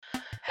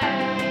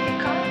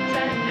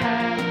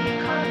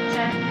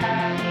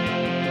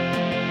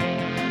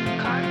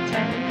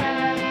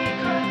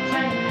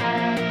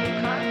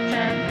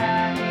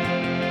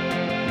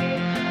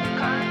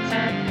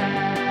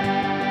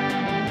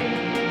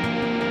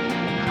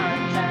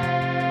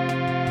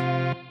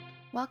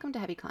welcome to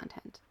Heavy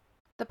Content,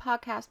 the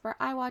podcast where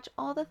I watch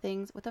all the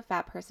things with a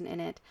fat person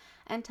in it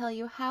and tell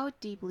you how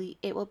deeply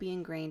it will be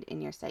ingrained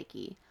in your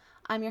psyche.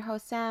 I'm your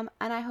host, Sam,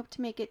 and I hope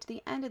to make it to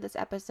the end of this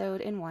episode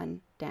in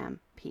one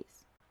damn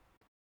piece.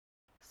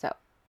 So,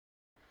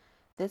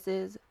 this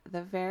is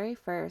the very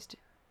first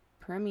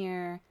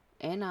premiere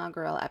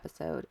inaugural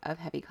episode of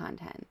Heavy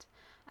Content,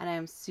 and I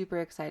am super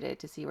excited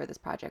to see where this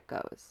project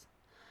goes.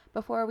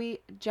 Before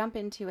we jump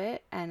into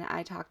it and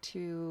I talk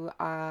to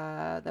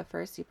the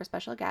first super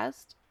special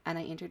guest and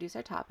I introduce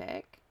our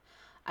topic,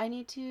 I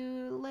need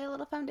to lay a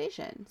little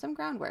foundation, some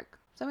groundwork,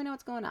 so we know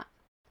what's going on.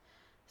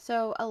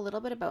 So a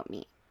little bit about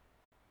me,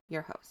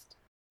 your host.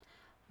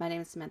 My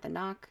name is Samantha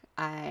Knock.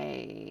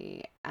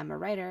 I am a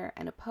writer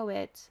and a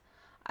poet.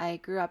 I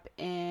grew up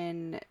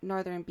in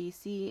northern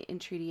BC in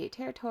Treaty 8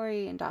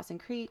 territory in Dawson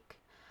Creek,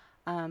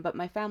 but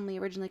my family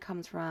originally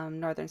comes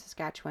from northern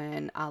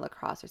Saskatchewan, La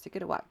Crosse or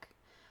Sigitawak.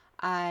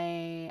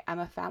 I am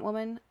a fat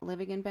woman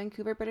living in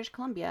Vancouver, British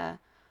Columbia,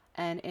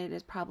 and it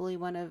is probably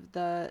one of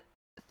the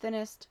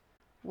thinnest,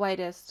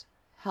 whitest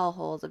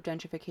hellholes of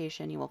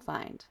gentrification you will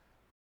find.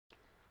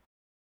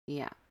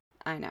 Yeah,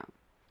 I know.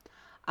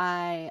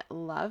 I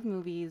love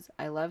movies.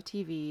 I love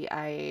TV.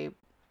 I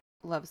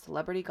love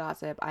celebrity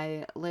gossip.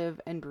 I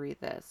live and breathe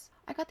this.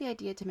 I got the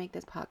idea to make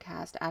this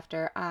podcast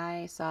after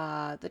I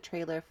saw the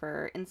trailer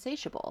for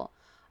Insatiable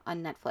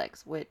on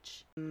Netflix,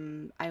 which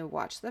I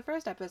watched the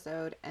first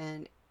episode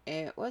and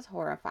it was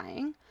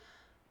horrifying,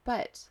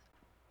 but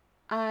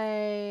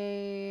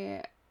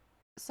I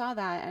saw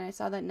that and I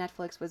saw that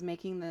Netflix was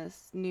making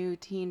this new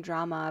teen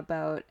drama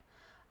about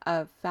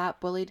a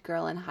fat bullied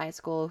girl in high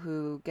school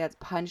who gets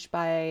punched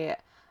by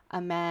a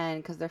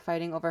man because they're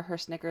fighting over her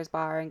Snickers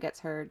bar and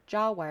gets her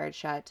jaw wired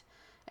shut,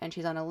 and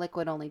she's on a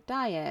liquid only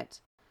diet.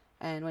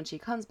 And when she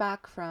comes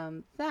back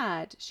from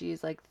that,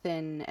 she's like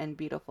thin and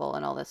beautiful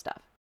and all this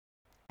stuff.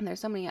 And there's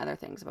so many other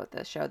things about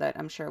this show that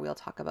I'm sure we'll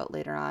talk about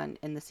later on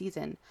in the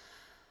season.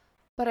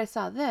 But I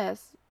saw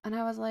this and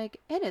I was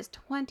like, it is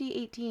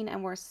 2018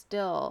 and we're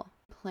still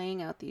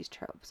playing out these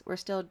tropes. We're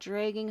still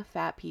dragging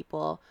fat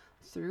people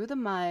through the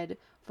mud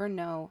for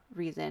no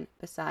reason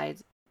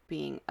besides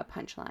being a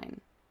punchline.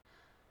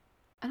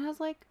 And I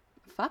was like,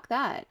 fuck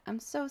that. I'm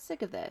so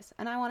sick of this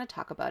and I want to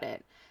talk about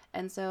it.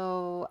 And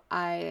so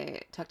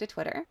I took to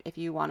Twitter. If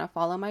you want to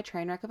follow my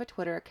train wreck of a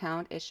Twitter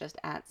account, it's just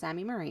at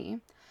Sammy Marie.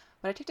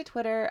 But I took to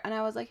Twitter and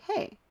I was like,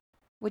 hey,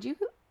 would you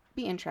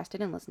be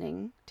interested in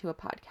listening to a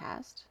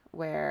podcast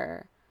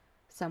where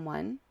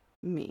someone,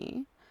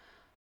 me,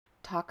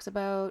 talks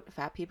about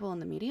fat people in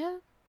the media?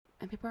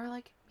 And people are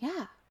like,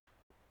 yeah,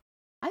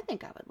 I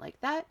think I would like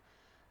that.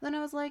 Then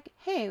I was like,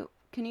 hey,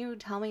 can you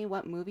tell me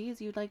what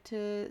movies you'd like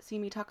to see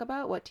me talk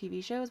about? What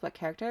TV shows? What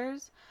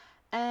characters?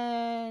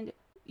 And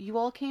you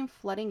all came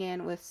flooding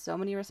in with so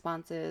many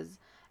responses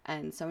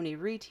and so many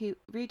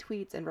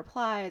retweets and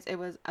replies. It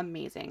was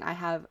amazing. I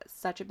have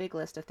such a big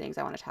list of things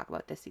I want to talk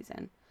about this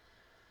season.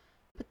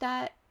 But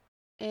that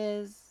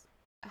is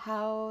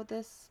how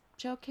this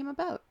show came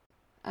about.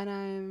 And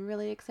I'm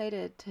really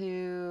excited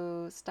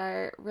to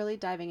start really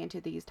diving into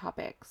these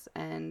topics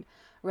and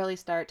really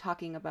start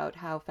talking about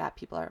how fat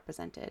people are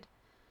represented.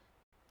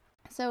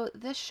 So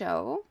this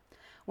show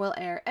will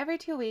air every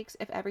 2 weeks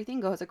if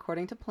everything goes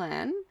according to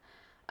plan.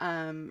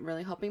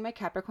 Really hoping my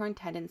Capricorn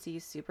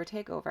tendencies super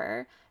take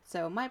over.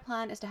 So my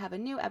plan is to have a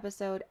new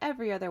episode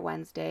every other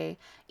Wednesday.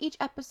 Each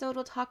episode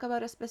will talk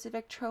about a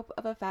specific trope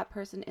of a fat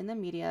person in the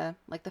media,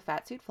 like the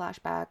fat suit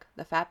flashback,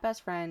 the fat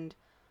best friend,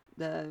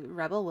 the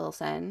Rebel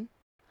Wilson,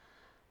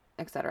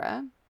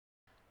 etc.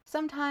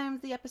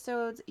 Sometimes the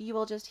episodes you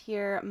will just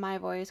hear my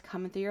voice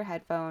coming through your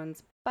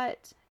headphones,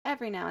 but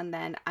every now and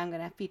then I'm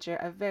going to feature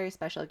a very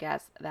special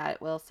guest that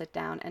will sit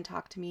down and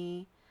talk to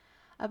me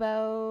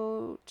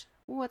about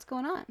what's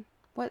going on,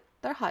 what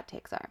their hot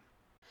takes are.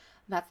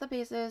 That's the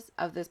basis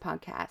of this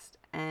podcast,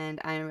 and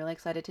I am really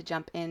excited to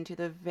jump into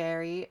the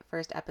very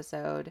first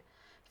episode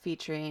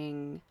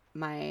featuring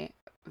my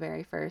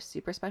very first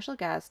super special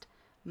guest,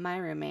 my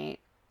roommate,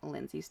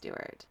 Lindsay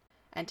Stewart.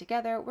 And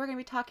together, we're going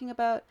to be talking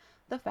about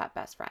the fat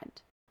best friend.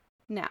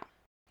 Now,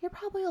 you're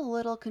probably a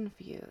little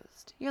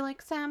confused. You're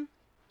like, Sam,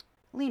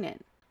 lean in.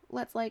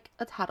 Let's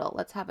huddle.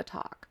 Let's have a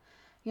talk.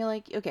 You're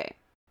like, okay,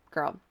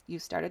 girl, you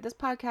started this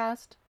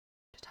podcast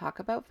to talk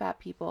about fat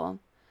people,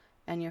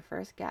 and your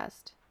first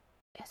guest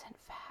isn't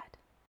fat.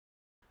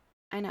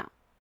 I know.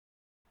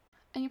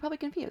 And you're probably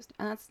confused,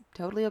 and that's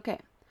totally okay.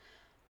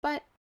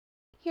 But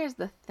here's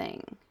the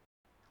thing.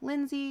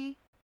 Lindsay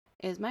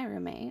is my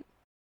roommate.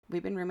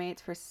 We've been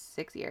roommates for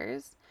 6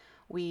 years.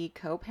 We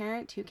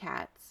co-parent 2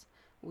 cats.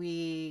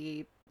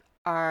 We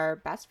are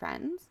best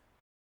friends.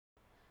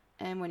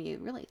 And when you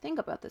really think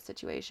about the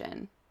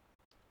situation,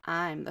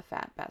 I'm the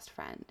fat best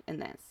friend in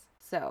this.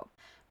 So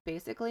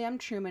basically, I'm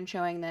Truman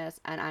showing this,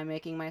 and I'm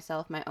making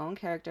myself my own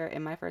character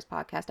in my first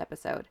podcast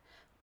episode.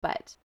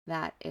 But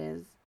that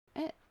is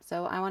it.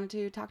 So I wanted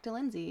to talk to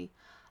Lindsay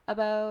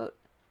about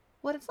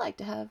what it's like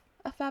to have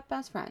a fat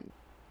best friend.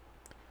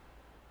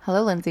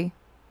 Hello, Lindsay.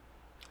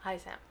 Hi,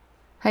 Sam.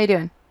 How you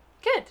doing?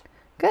 Good.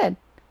 Good.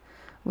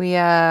 We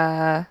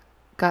got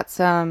got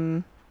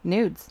some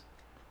nudes,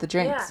 the Yeah.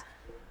 drinks.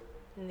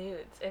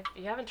 Nudes. If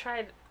you haven't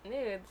tried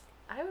nudes,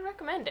 I would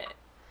recommend it.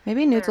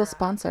 Maybe nudes will They're,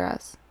 sponsor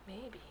us.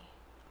 maybe.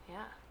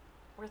 Yeah.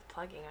 Worth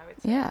plugging, I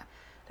would say. Yeah.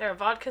 They're a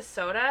vodka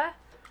soda.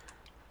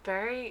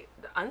 Very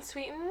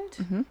unsweetened.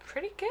 Mm-hmm.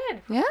 Pretty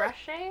good. Yeah.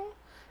 Refreshing.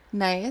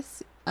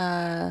 Nice.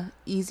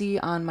 Easy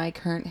on my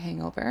current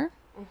hangover.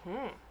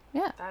 Mm-hmm.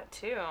 Yeah. That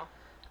too.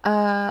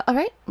 All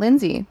right,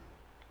 Lindsay,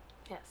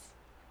 Yes.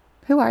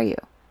 who are you?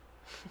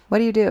 What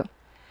do you do?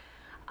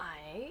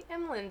 I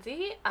am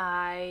Lindsay.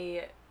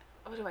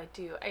 What do I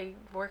do? I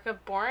work a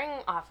boring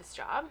office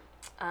job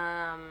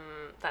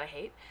that I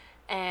hate.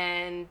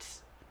 And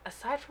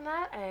aside from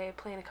that, I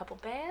play in a couple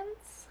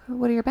bands.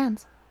 What are your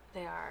bands?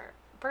 They are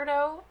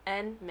Birdo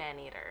and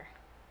Maneater.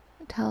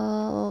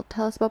 Tell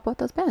us about both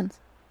those bands.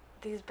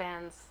 These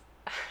bands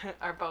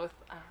are both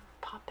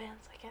pop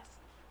bands, I guess.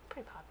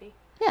 Pretty poppy.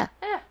 Yeah.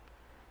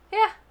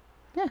 Yeah.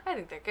 I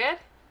think they're good.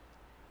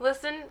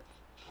 Listen,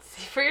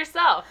 see for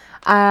yourself.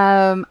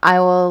 I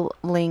will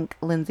link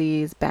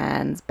Lindsay's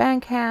band's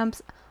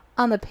Bandcamps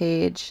on the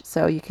page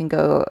so you can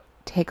go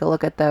take a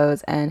look at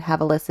those and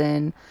have a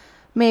listen.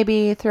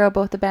 Maybe throw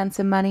both the bands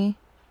some money,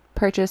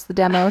 purchase the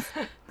demos.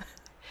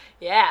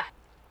 Yeah.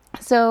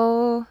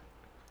 So,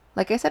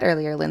 like I said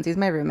earlier, Lindsay's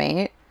my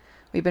roommate.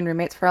 We've been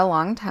roommates for a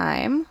long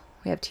time.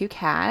 We have 2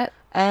 cats,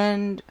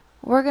 and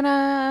we're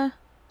gonna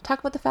talk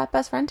about the fat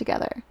best friend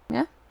together.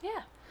 Yeah?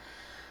 Yeah.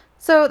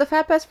 So, the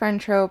fat best friend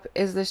trope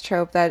is this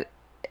trope that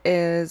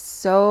is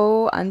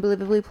so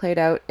unbelievably played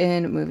out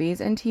in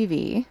movies and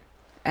TV,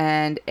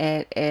 and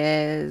it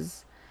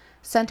is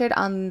centered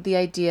on the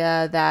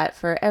idea that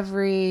for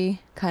every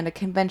kind of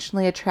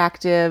conventionally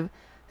attractive,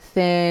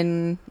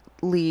 thin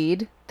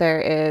lead, there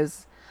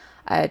is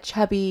a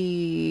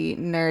chubby,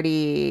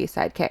 nerdy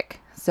sidekick.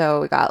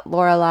 So we got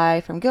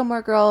Lorelai from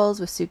Gilmore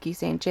Girls with Suki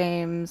St.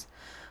 James.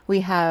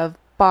 We have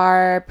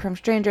Barb from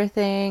Stranger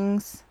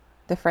Things,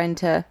 the friend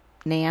to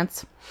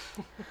Nance.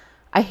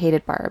 I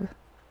hated Barb.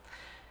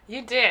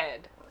 You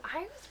did. I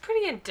was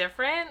pretty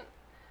indifferent.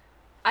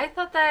 I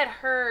thought that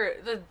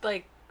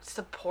the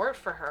support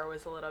for her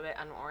was a little bit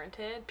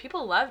unwarranted.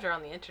 People loved her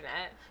on the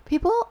internet.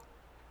 People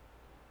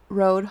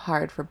rode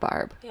hard for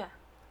Barb. Yeah.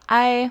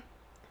 I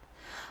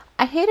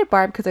hated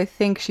Barb because I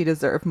think she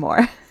deserved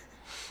more.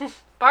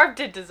 Barb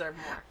did deserve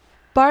more.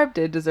 Barb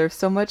did deserve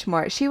so much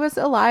more. She was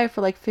alive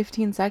for like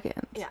 15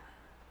 seconds. Yeah.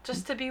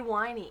 Just to be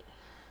whiny.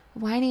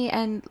 Whiny,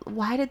 and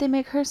why did they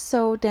make her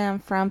so damn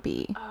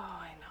frumpy? Oh,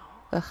 I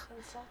know. Ugh.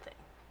 It's insulting.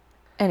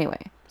 Anyway,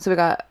 so we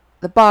got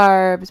the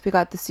Barbs, we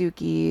got the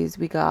Sukis,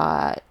 we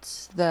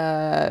got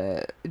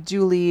the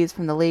Julies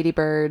from the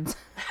Ladybirds.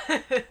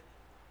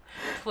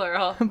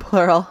 Plural.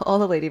 Plural, all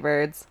the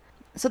Ladybirds.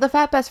 So the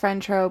fat best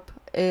friend trope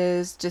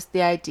is just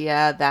the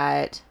idea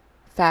that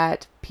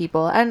fat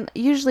people, and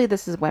usually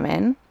this is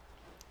women,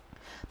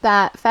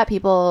 that fat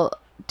people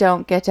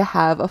don't get to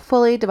have a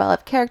fully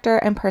developed character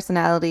and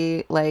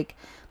personality like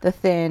the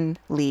thin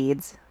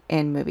leads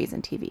in movies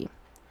and TV,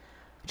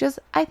 which is,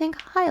 I think,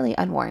 highly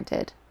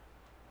unwarranted.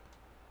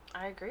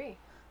 I agree.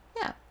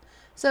 Yeah.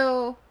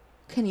 So,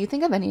 can you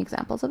think of any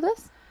examples of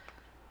this?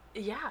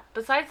 Yeah.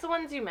 Besides the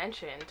ones you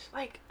mentioned,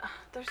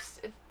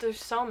 there's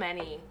so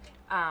many.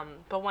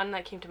 But one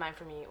that came to mind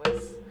for me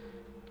was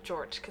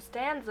George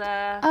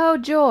Costanza. Oh,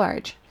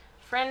 George.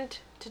 Friend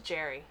to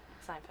Jerry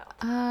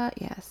Seinfeld.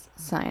 Yes,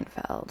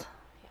 Seinfeld.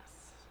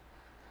 Yes.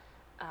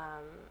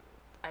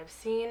 I've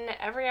seen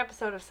every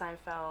episode of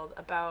Seinfeld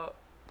about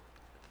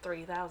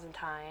 3,000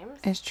 times.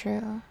 It's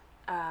true.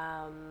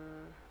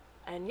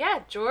 And yeah,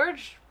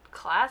 George,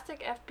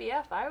 classic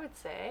FBF, I would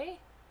say.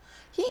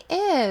 He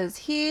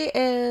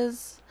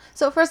is.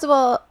 So, first of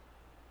all,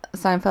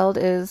 Seinfeld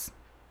is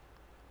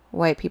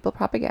white people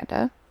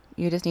propaganda.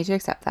 You just need to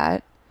accept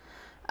that.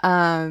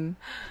 I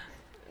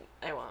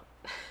won't.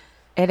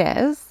 It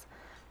is.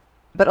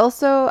 But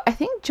also, I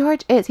think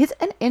George is. He's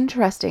an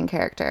interesting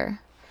character.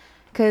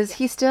 Because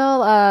he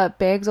still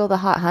bags all the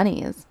hot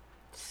honeys.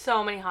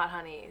 So many hot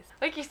honeys.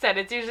 Like you said,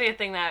 it's usually a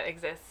thing that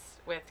exists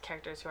with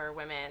characters who are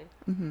women.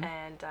 Mm-hmm.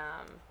 And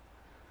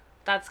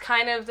that's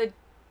kind of the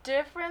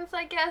difference,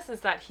 I guess,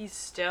 is that he's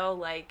still,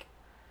 like,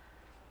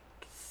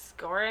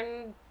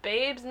 scoring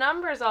babes'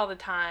 numbers all the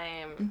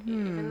time.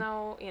 Mm-hmm. Even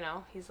though,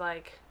 he's,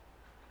 like...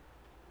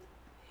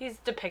 He's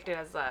depicted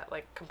as a,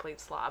 like, complete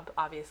slob,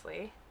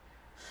 obviously.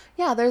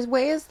 Yeah, there's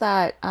ways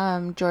that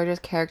George's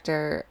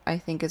character, I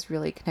think, is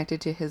really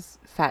connected to his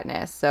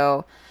fatness.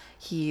 So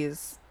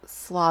he's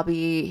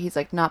slobby. He's,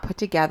 like, not put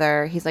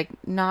together. He's, like,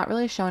 not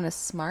really shown as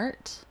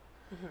smart.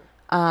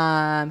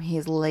 Mm-hmm.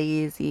 He's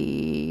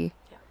lazy.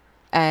 Yeah.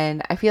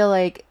 And I feel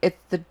like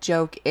the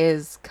joke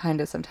is kind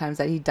of sometimes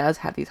that he does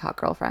have these hot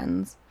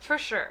girlfriends. For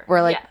sure.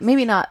 Or, like, yes.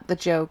 Maybe not the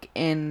joke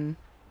in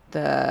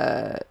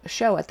the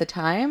show at the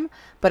time,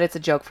 but it's a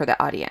joke for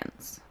the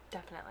audience.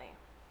 Definitely.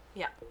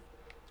 Yeah.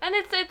 And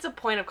it's a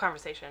point of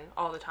conversation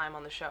all the time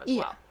on the show as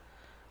well.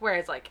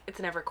 Whereas, like, it's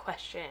never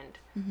questioned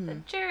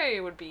that Jerry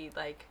would be,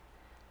 like,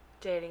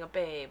 dating a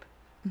babe,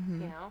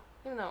 Even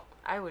though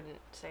I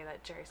wouldn't say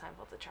that Jerry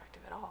Seinfeld's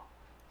attractive at all.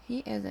 He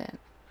isn't.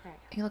 Right.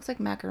 He looks like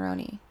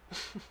macaroni.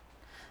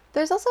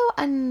 There's also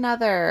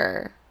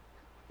another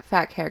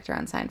fat character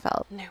on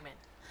Seinfeld.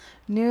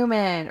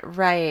 Newman,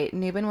 right.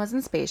 Newman was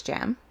in Space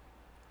Jam.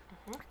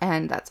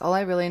 And that's all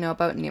I really know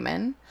about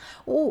Newman.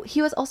 Oh,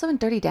 he was also in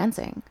Dirty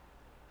Dancing.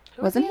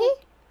 Wasn't he?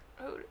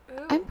 Who?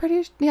 I'm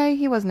pretty sure. Yeah,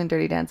 he wasn't in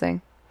Dirty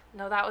Dancing.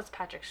 No, that was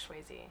Patrick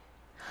Swayze.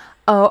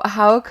 Oh,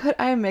 how could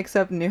I mix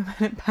up Newman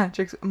and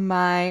Patrick's?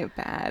 My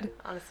bad.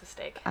 Honest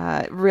mistake.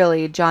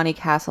 Really, Johnny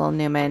Castle,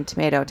 Newman,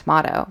 tomato,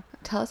 tomato.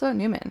 Tell us about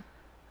Newman.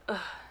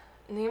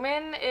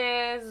 Newman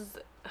is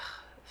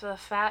the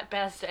fat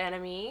best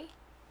enemy.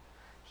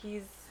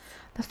 He's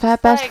the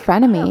fat best like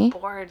frenemy. A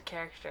bored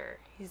character.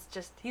 He's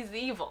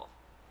evil.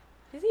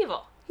 He's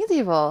evil. He's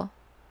evil.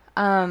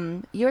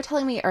 You were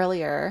telling me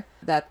earlier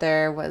that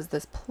there was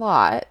this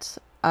plot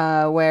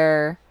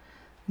where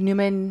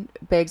Newman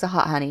begs a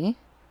hot honey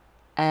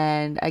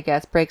and I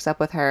guess breaks up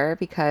with her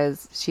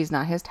because she's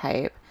not his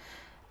type.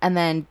 And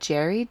then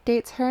Jerry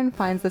dates her and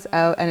finds this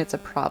out, and it's a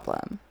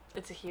problem.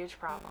 It's a huge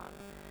problem.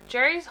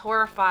 Jerry's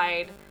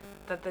horrified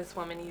that this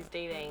woman he's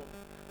dating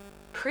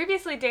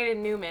previously dated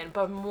Newman,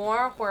 but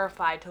more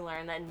horrified to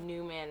learn that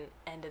Newman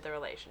ended the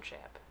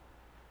relationship.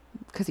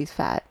 Because he's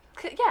fat.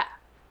 Yeah.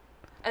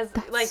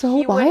 That's so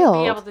he wild.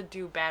 Wouldn't be able to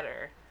do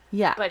better.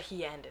 Yeah. But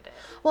he ended it.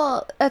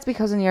 Well, that's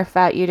because when you're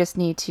fat, you just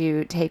need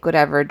to take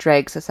whatever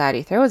drag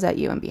society throws at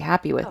you and be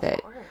happy with it.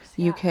 Of course,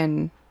 yeah. You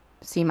can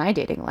see my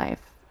dating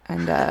life.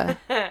 And,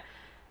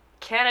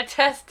 can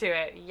attest to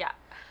it, yeah.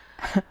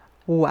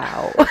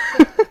 Wow.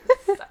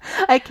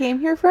 I came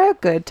here for a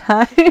good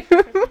time.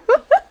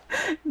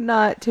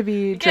 Not to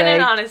be Get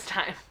an honest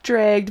time.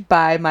 Dragged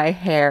by my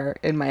hair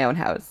in my own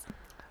house.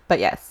 But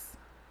yes,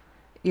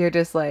 you're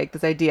just like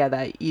this idea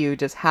that you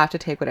just have to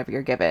take whatever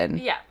you're given.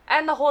 Yeah,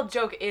 and the whole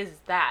joke is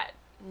that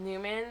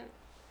Newman,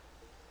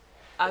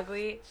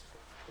 ugly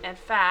and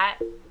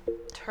fat,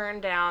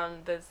 turned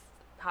down this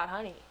hot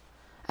honey.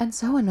 And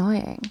so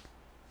annoying.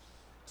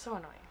 So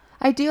annoying.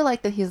 I do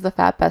like that he's the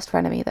fat best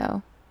frenemy,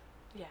 though.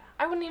 Yeah,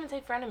 I wouldn't even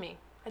say frenemy.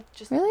 I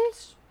just really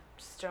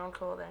stone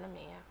cold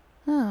enemy. Yeah.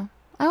 Oh,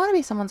 I want to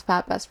be someone's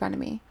fat best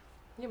frenemy.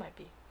 You might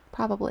be.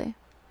 Probably.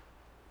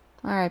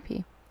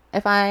 R.I.P.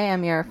 If I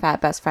am your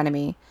fat best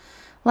frenemy,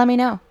 let me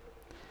know.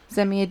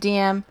 Send me a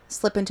DM,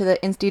 slip into the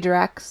Insta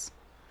directs.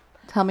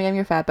 Tell me I'm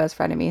your fat best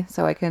frenemy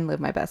so I can live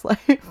my best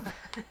life.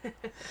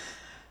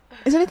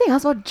 Is there anything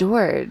else about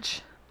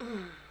George?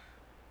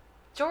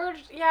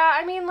 George, yeah,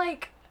 I mean,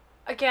 like,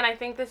 again, I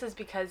think this is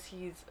because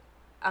he's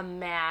a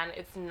man.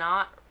 It's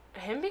not,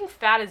 him being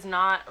fat is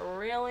not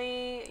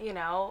really,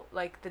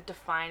 like, the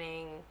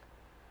defining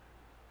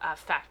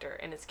factor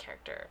in his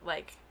character.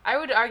 Like, I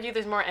would argue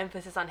there's more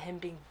emphasis on him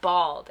being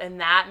bald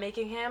and that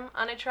making him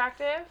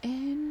unattractive.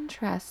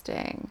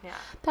 Interesting. Yeah.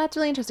 That's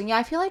really interesting. Yeah,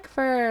 I feel like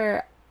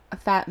for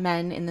fat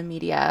men in the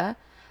media,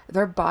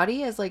 their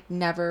body is, like,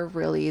 never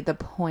really the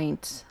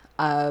point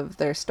of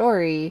their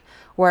story,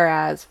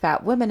 whereas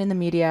fat women in the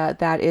media,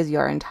 that is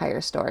your entire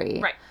story.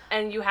 Right.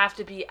 And you have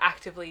to be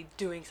actively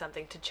doing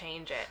something to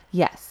change it.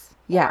 Yes.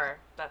 Yeah. Or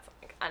that's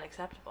like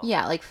unacceptable.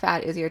 Yeah, like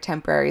fat is your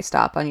temporary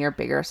stop on your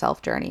bigger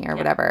self journey or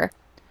whatever.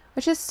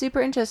 Which is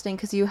super interesting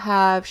because you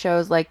have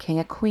shows like King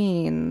of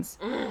Queens.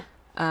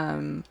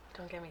 Don't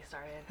get me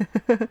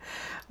started.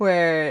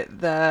 Where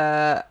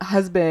the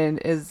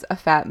husband is a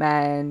fat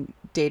man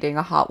dating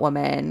a hot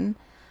woman.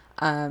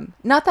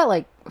 Not that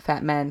like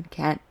fat men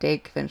can't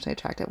date conventionally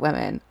attractive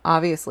women,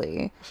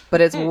 obviously,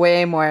 but it's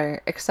way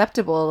more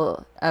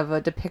acceptable of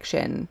a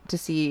depiction to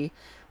see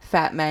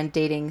fat men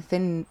dating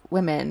thin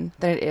women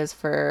than it is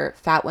for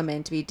fat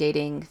women to be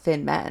dating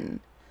thin men.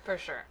 For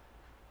sure.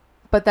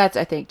 But that's,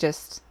 I think,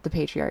 just the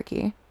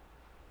patriarchy.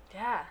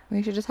 Yeah.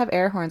 We should just have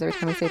air horns every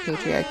time we say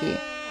patriarchy.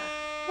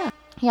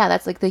 Yeah,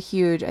 that's like a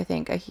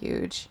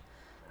huge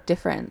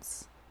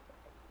difference.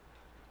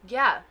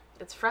 Yeah,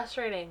 it's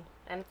frustrating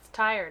and it's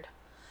tired.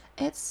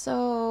 It's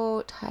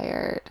so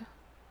tired.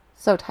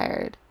 So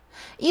tired.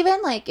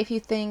 Even like if you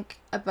think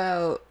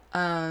about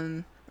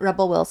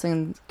Rebel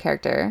Wilson's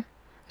character,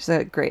 which is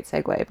a great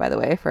segue, by the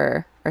way,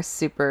 for our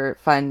super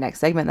fun next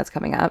segment that's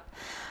coming up.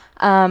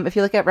 If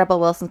you look at Rebel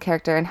Wilson's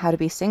character and How to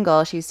Be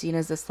Single, she's seen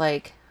as this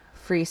like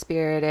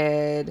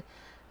free-spirited,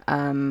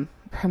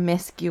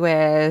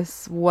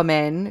 promiscuous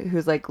woman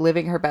who's like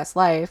living her best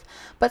life,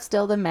 but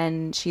still the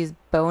men she's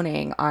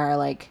boning are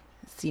like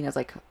seen as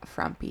like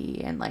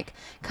frumpy and like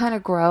kind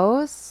of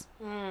gross.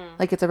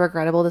 Like it's a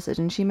regrettable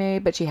decision she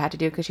made, but she had to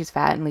do it because she's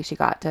fat and at least she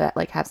got to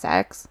like have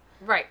sex.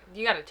 Right.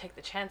 You got to take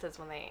the chances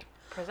when they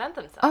present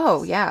themselves.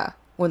 Oh yeah,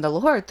 when the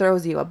Lord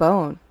throws you a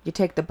bone, you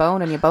take the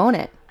bone and you bone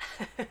it.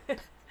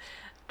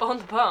 Bone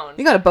the bone.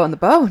 You gotta bone the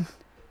bone.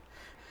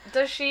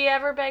 Does she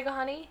ever beg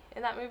honey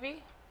in that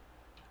movie?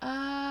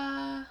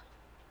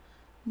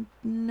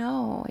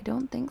 No, I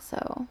don't think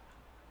so.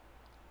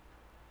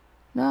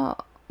 No,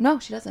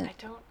 she doesn't.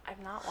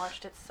 I've not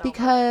watched it so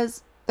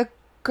because the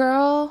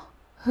girl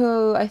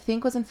who I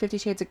think was in 50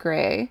 Shades of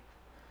Grey,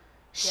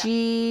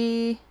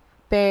 she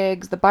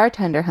begs the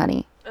bartender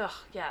honey. Ugh,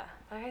 yeah.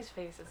 That guy's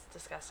face is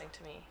disgusting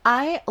to me.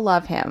 I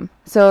love him.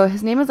 So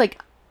his name is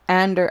like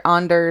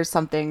Anders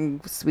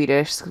something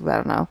Swedish. I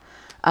don't know.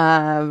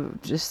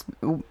 Just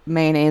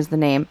mayonnaise the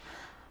name.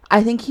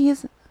 I think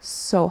he's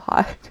so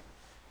hot.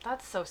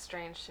 That's so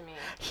strange to me.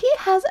 He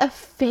has a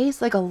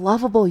face like a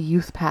lovable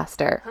youth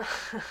pastor.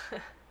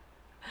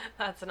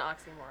 That's an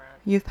oxymoron.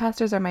 Youth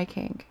pastors are my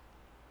king.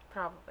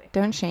 Probably.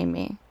 Don't shame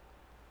me.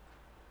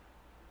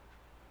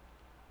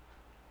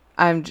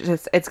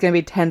 It's going to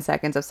be 10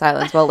 seconds of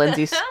silence while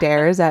Lindsay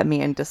stares at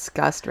me in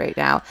disgust right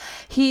now.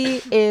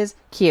 He is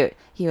cute.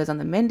 He was on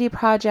the Mindy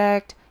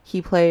Project.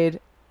 He played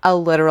a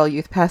literal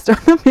youth pastor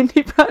on the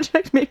Mindy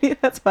Project. Maybe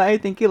that's why I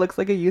think he looks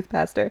like a youth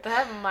pastor.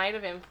 That might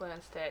have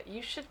influenced it.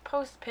 You should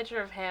post a picture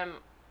of him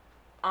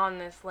on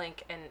this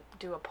link and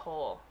do a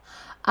poll.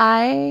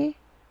 I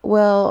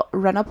will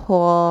run a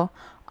poll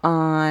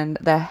on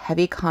the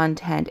Heavy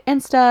Content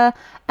Insta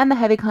and the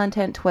Heavy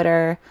Content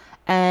Twitter,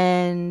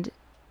 and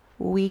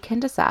we can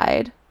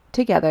decide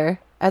together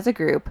as a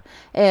group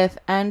if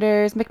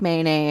Anders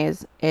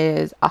McMayonnaise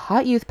is a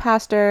hot youth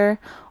pastor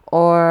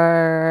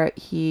or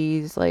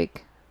he's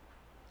like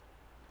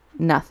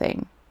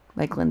nothing,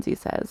 like Lindsay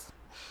says.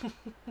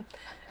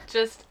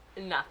 Just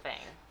nothing.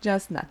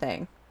 Just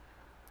nothing.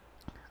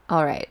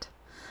 All right.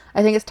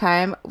 I think it's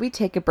time we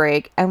take a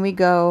break and we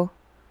go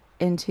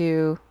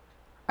into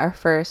our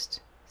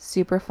first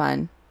super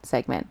fun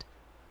segment.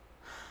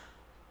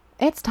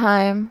 It's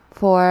time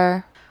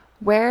for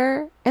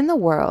Where in the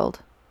World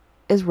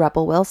is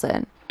Rebel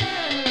Wilson?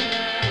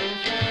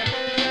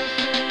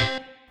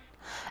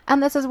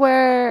 And this is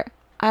where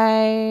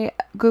I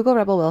Google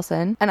Rebel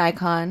Wilson, an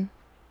icon,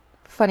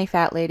 funny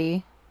fat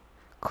lady,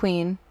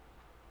 queen,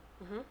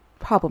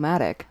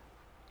 problematic,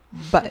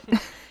 but...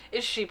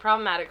 Is she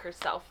problematic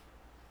herself?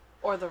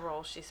 Or the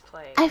role she's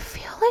played? I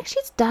feel like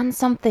she's done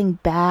something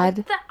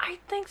bad. I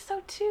think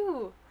so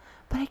too.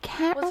 But I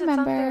can't Was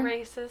remember.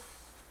 it something racist,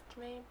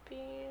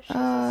 maybe? She's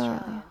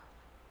Australian.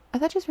 I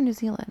thought she was from New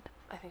Zealand.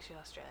 I think she's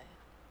Australian.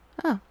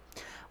 Oh.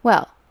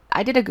 Well,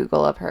 I did a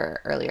Google of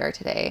her earlier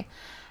today,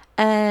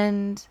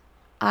 and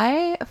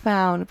I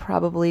found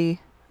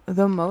probably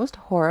the most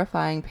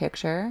horrifying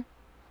picture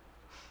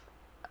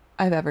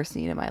I've ever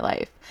seen in my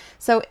life.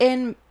 So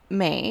in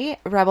May,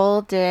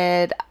 Rebel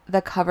did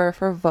the cover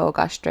for Vogue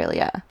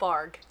Australia.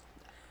 Varg.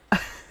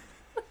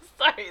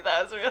 Sorry,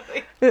 that was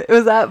really...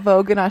 Was that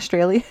Vogue in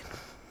Australia?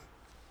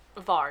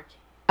 Varg.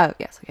 Oh,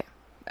 yes, okay.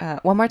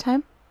 One more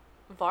time?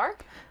 Varg?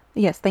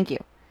 Yes, thank you.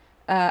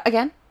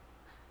 Again?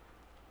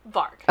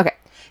 Varg. Okay.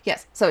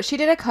 Yes. So she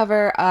did a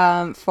cover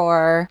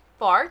for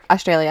Varg?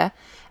 Australia,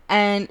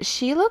 and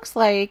she looks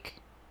like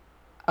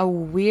a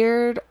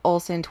weird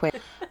Olsen twin.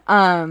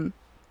 I'm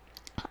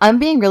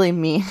being really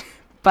mean,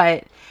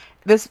 but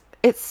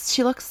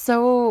she looks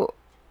so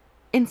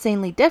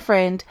insanely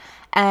different,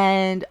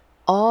 and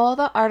all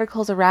the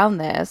articles around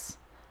this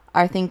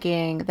are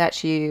thinking that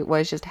she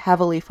was just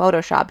heavily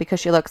photoshopped because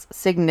she looks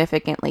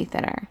significantly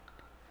thinner.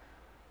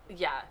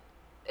 Yeah.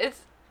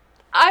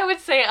 I would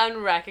say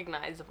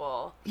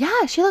unrecognizable.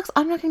 Yeah, she looks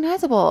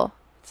unrecognizable.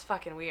 It's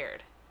fucking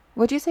weird.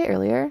 What'd you say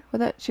earlier? What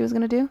that she was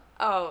gonna do?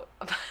 Oh,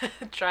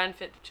 try and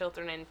fit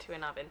children into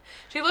an oven.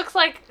 She looks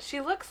like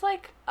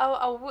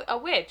a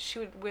witch. She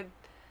would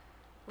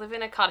live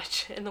in a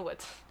cottage in the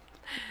woods.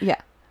 Yeah,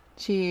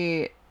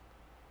 she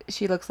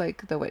looks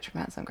like the witch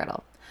from Hansel and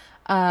Gretel.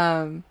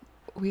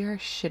 We are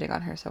shitting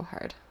on her so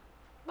hard.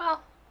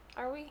 Well,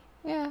 are we?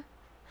 Yeah.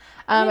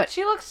 But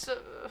she looks.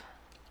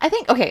 I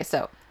think okay.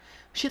 So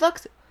she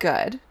looks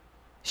good.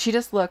 She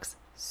just looks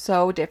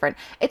so different.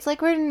 It's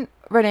like when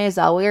Renee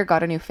Zellweger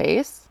got a new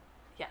face.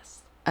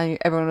 Yes. And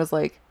everyone was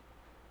like,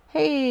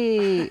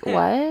 "Hey,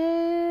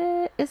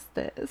 what is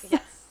this?"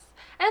 Yes.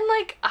 And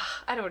like,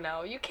 I don't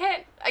know. You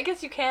can't. I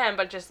guess you can,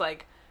 but just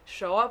like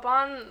show up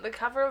on the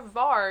cover of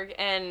Varg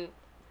and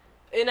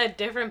in a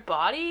different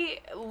body,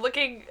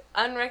 looking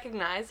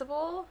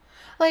unrecognizable.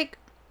 Like,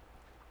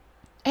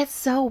 it's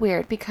so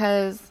weird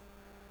because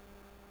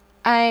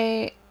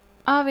I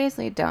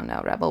obviously don't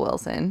know Rebel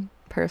Wilson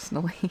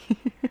personally.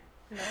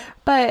 No.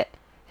 But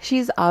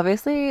she's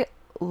obviously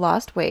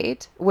lost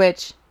weight,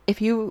 which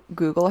if you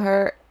Google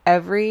her,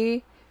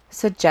 every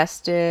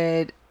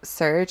suggested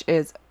search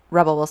is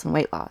Rebel Wilson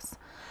weight loss.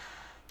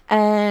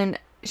 And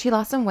she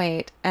lost some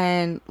weight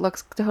and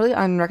looks totally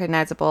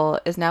unrecognizable,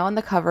 is now on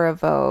the cover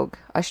of Vogue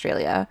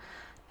Australia.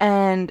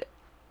 And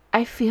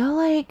I feel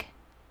like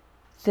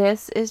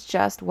this is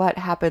just what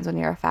happens when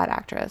you're a fat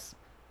actress.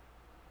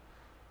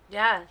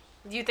 Yeah.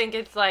 You think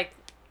it's like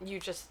you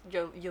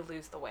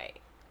lose the weight.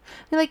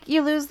 Like,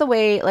 you lose the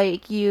weight,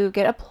 like, you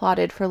get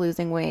applauded for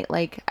losing weight.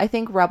 Like, I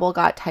think Rebel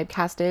got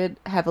typecasted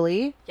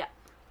heavily. Yeah.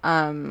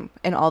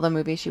 In all the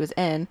movies she was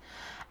in.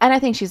 And I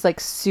think she's, like,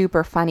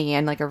 super funny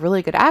and, like, a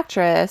really good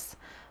actress.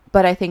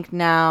 But I think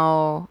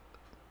now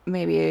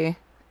maybe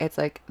it's,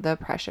 like, the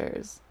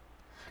pressures.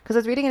 Because I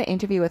was reading an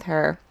interview with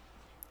her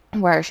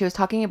where she was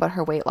talking about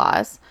her weight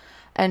loss.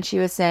 And she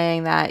was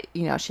saying that,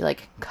 you know, she,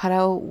 like, cut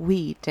out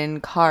wheat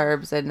and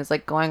carbs and is,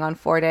 like, going on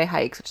 4-day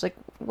hikes. Which, like,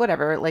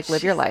 whatever, like,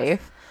 live your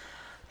life.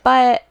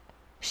 But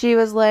she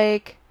was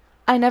like,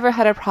 I never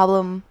had a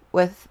problem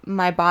with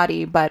my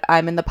body, but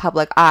I'm in the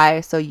public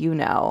eye, so you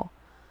know.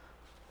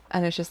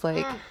 And it's just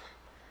like,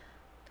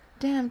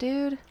 damn,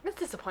 dude. It's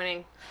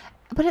disappointing.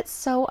 But it's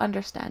so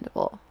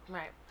understandable.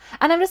 Right.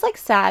 And I'm just like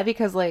sad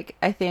because like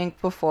I think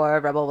before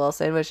Rebel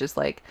Wilson was just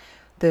like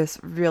this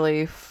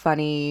really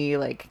funny,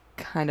 like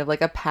kind of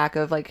like a pack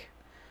of like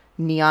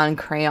neon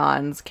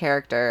crayons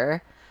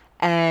character.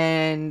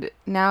 And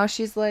now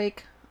she's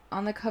like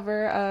on the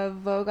cover of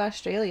Vogue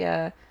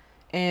Australia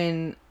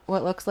in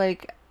what looks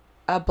like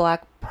a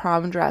black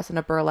prom dress and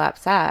a burlap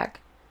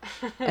sack.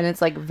 And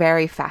it's like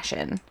very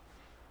fashion.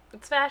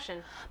 It's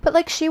fashion. But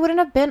like she wouldn't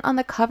have been on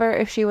the cover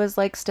if she was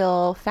like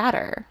still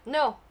fatter.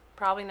 No,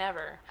 probably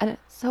never. And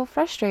it's so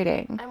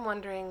frustrating. I'm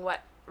wondering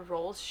what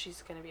roles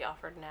she's going to be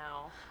offered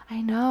now.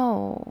 I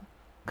know.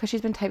 Because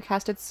she's been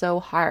typecasted so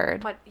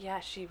hard. But yeah,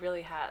 she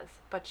really has.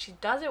 But she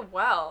does it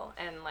well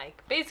and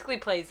like basically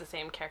plays the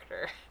same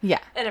character Yeah.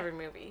 in every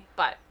movie.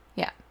 But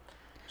Yeah.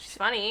 she's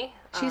funny.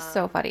 She's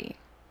so funny.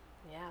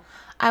 Yeah.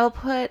 I will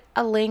put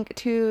a link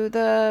to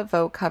the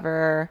Vogue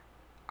cover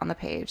on the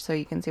page so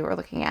you can see what we're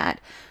looking at.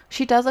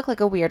 She does look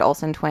like a weird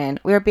Olsen twin.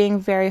 We are being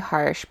very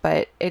harsh,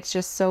 but it's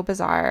just so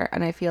bizarre.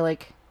 And I feel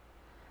like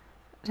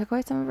it took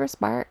away some of her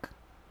spark.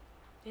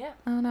 Yeah.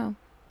 I don't know.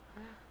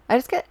 I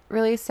just get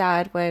really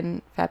sad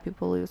when fat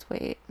people lose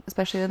weight,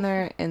 especially when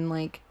they're in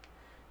like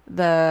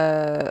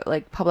the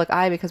like public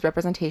eye, because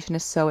representation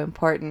is so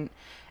important.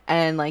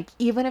 And like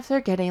even if they're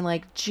getting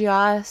like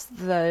just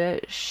the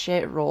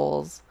shit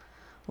roles,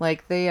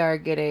 like they are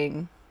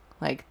getting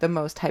like the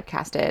most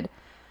typecasted,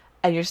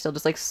 and you're still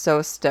just like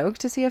so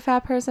stoked to see a fat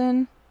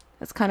person.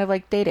 It's kind of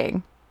like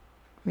dating.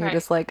 You're Right.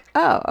 just like,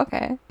 oh,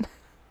 okay.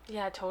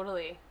 Yeah,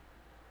 totally.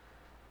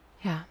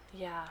 Yeah.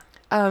 Yeah.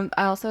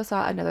 I also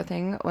saw another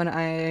thing when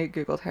I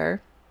Googled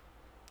her.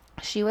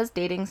 She was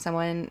dating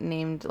someone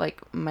named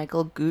like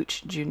Michael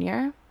Gooch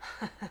Jr.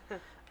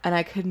 And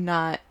I could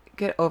not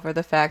get over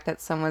the fact that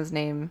someone's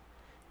name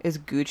is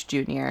Gooch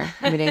Jr.,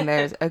 meaning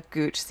there's a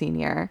Gooch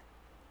Sr.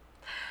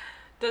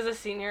 Does a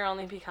senior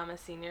only become a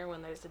senior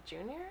when there's a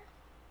junior?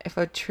 If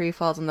a tree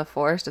falls in the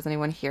forest, does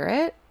anyone hear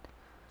it?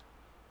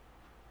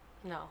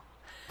 No.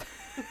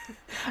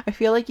 I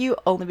feel like you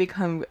only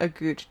become a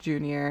Gooch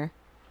Jr.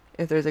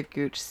 if there's a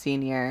Gooch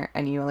Sr.,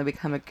 and you only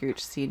become a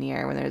Gooch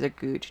Sr. when there's a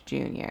Gooch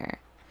Jr.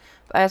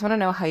 But I just want to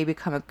know how you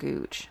become a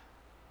Gooch.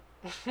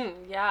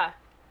 Yeah.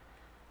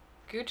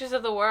 Gooches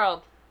of the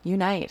world.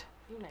 Unite.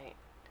 Unite.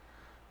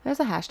 There's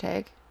a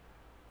hashtag.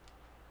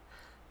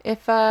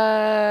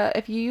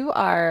 If you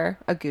are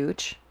a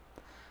Gooch,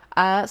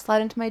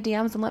 slide into my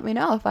DMs and let me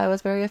know if I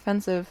was very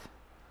offensive.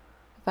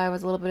 If I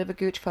was a little bit of a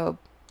Gooch phobe.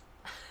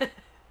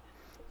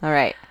 All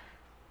right.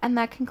 And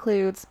that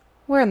concludes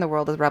Where in the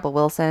World is Rebel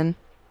Wilson?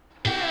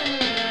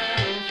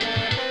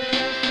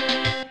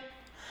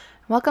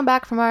 Welcome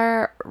back from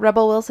our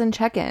Rebel Wilson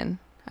check-in.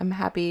 I'm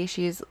happy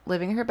she's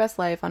living her best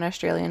life on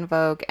Australian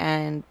Vogue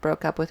and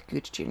broke up with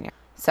Gooch Jr.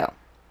 So,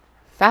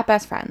 fat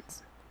best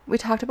friends. We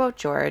talked about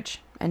George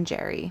and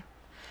Jerry.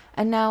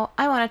 And now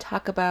I want to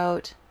talk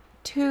about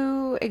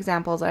two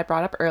examples that I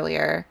brought up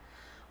earlier.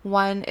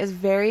 One is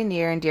very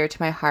near and dear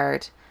to my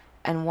heart,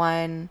 and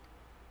one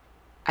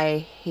I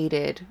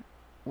hated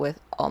with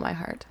all my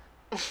heart.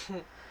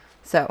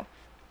 So,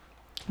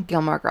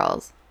 Gilmore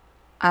Girls.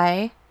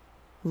 I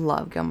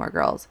love Gilmore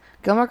Girls.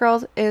 Gilmore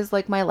Girls is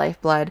like my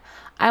lifeblood.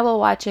 I will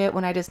watch it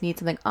when I just need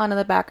something on in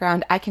the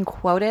background. I can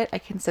quote it. I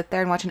can sit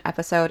there and watch an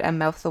episode and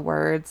mouth the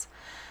words.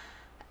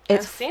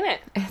 I've seen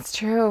it. It's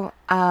true.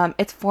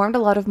 It's formed a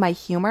lot of my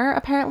humor,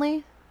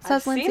 apparently,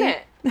 says I've Lindsay.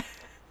 seen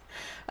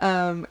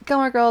it.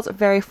 Gilmore Girls,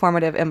 very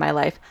formative in my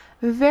life.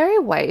 Very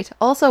white.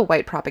 Also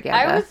white propaganda.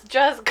 I was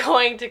just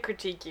going to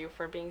critique you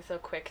for being so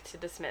quick to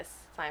dismiss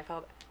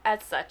Seinfeld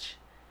as such.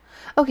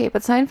 Okay,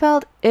 but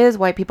Seinfeld is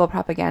white people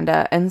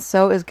propaganda, and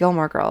so is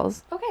Gilmore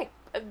Girls. Okay,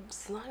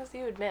 as long as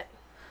you admit.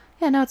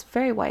 Yeah, no, it's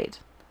very white.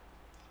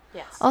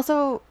 Yes.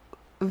 Also,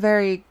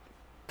 very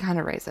kind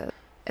of racist.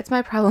 It's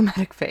my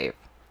problematic fave.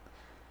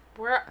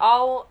 We're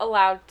all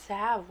allowed to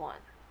have one.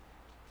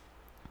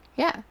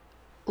 Yeah.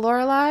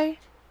 Lorelai,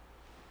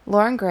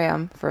 Lauren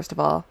Graham, first of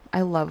all.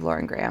 I love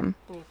Lauren Graham.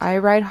 Me too. I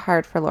ride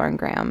hard for Lauren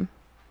Graham.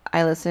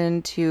 I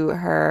listened to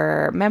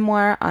her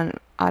memoir on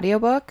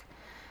audiobook,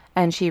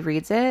 and she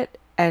reads it,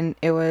 and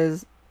it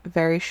was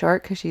very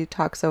short because she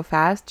talks so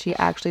fast. She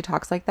actually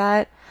talks like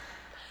that.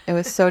 It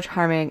was so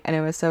charming, and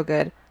it was so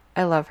good.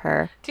 I love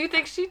her. Do you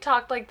think she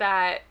talked like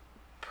that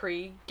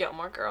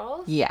pre-Gilmore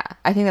Girls? Yeah,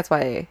 I think that's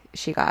why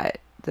she got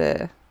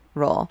the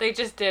role. They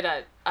just did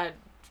a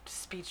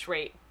speech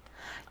rate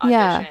audition.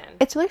 Yeah,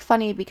 it's really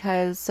funny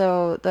because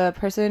so the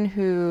person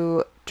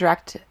who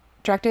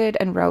directed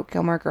and wrote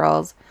Gilmore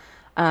Girls,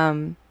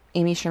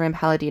 Amy Sherman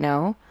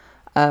Palladino,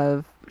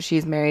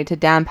 she's married to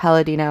Dan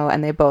Palladino,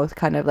 and they both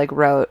kind of like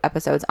wrote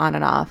episodes on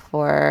and off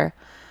for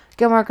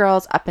Gilmore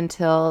Girls up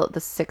until the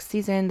 6th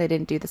season. They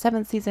didn't do the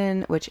 7th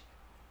season, which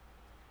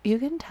you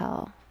can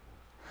tell.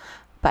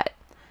 But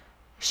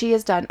she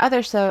has done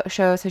other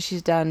shows, so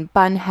she's done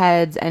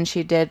Bunheads, and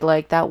she did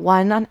like that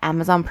one on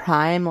Amazon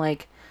Prime,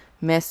 like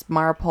Miss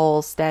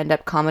Marple's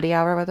stand-up comedy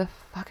hour. What the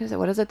fuck is it?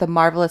 What is it? The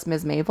Marvelous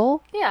Ms.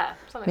 Mabel? Yeah,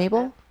 something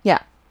Mabel? like Yeah.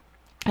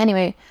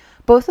 Anyway,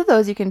 both of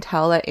those you can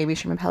tell that Amy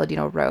Sherman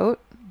Palladino wrote,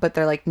 but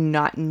they're like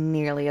not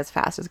nearly as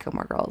fast as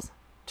Gilmore Girls.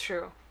 that.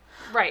 True.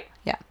 Right.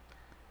 Yeah.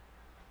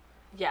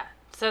 Yeah.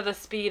 So the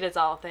speed is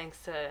all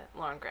thanks to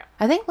Lauren Graham.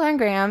 I think Lauren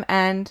Graham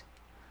and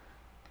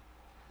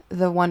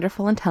the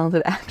wonderful and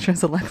talented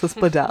actress Alexis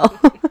Bledel.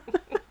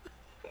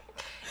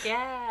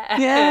 Yeah.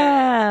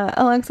 Yeah,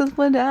 Alexis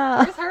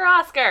Bledel. Where's her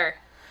Oscar?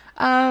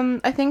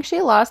 I think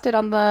she lost it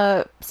on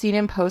the scene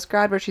in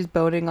Postgrad where she's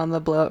boating on the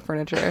blow-up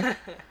furniture.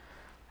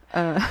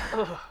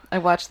 Ugh. I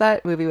watched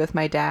that movie with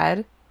my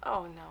dad.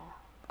 Oh no.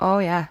 Oh,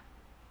 yeah.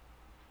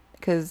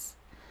 Because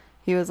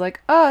he was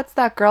like, oh, it's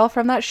that girl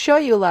from that show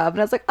you love.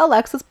 And I was like,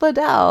 Alexis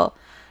Bledel.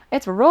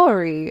 It's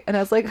Rory. And I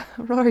was like,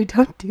 Rory,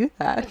 don't do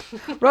that.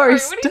 Rory,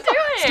 what are you doing?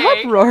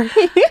 Stop, Rory.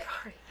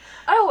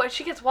 Oh, and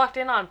she gets walked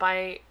in on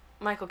by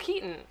Michael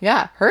Keaton.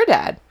 Yeah, her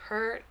dad.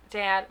 Her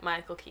dad,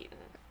 Michael Keaton.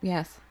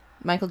 Yes.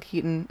 Michael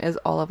Keaton is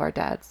all of our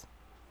dads.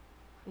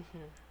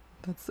 Mm-hmm.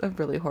 That's a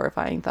really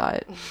horrifying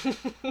thought.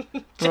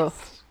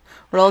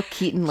 We're all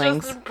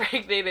Keatonlings. Just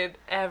impregnated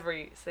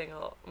every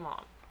single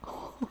mom.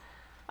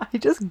 I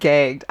just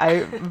gagged.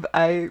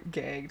 I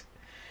gagged.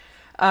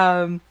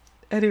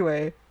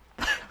 Anyway,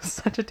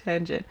 such a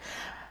tangent.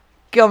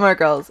 Gilmore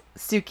Girls,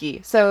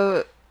 Suki.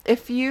 So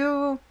if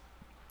you,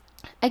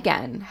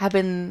 again, have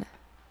been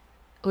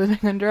living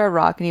under a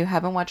rock and you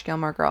haven't watched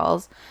Gilmore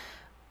Girls,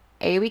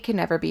 we can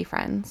never be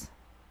friends.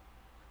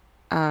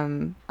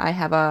 I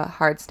have a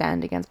hard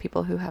stand against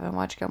people who haven't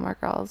watched Gilmore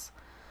Girls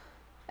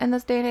in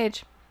this day and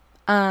age.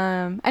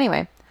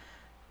 Anyway,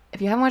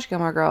 if you haven't watched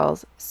Gilmore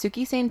Girls,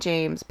 Suki St.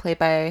 James, played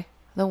by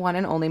the one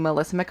and only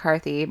Melissa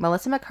McCarthy.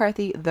 Melissa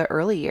McCarthy, the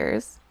early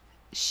years,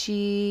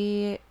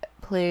 she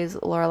plays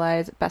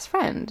Lorelai's best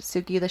friend,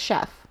 Suki the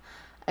chef.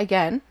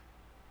 Again,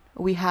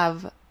 we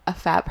have a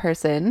fat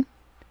person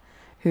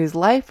whose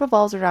life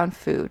revolves around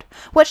food.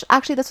 Which,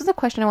 actually, this was a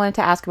question I wanted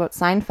to ask about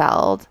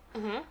Seinfeld.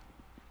 Mm-hmm.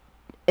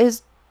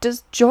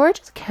 Does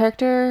George's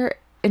character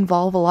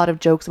involve a lot of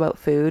jokes about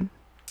food?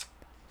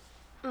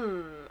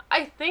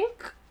 I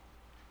think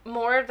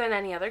more than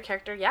any other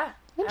character, yeah. I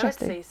would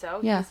Interesting. say so.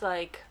 Yeah. He's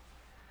like,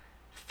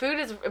 food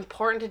is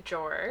important to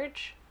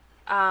George.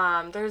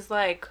 There's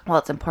like... Well,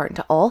 it's important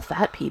to all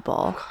fat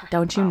people.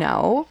 Don't you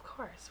know? Of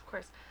course.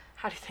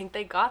 How do you think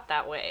they got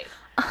that way?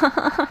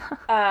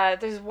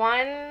 There's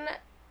one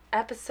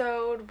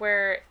episode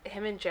where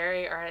him and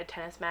Jerry are at a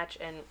tennis match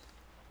and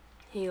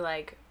he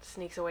like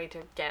sneaks away to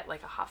get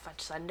like a hot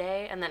fudge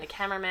sundae, and then a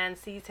cameraman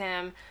sees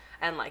him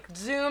and like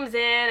zooms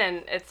in,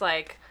 and it's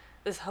like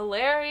this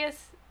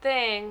hilarious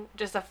thing,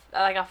 just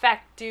like a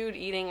fat dude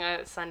eating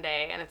a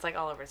sundae, and it's like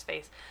all over his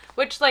face,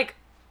 which like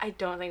I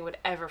don't think would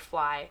ever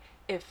fly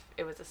if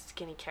it was a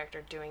skinny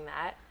character doing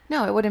that.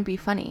 No, it wouldn't be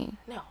funny.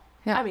 No.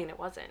 Yeah. I mean, it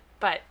wasn't,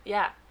 but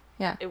yeah.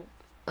 Yeah.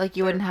 Like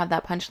you wouldn't have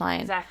that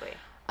punchline. Exactly.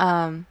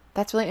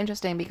 That's really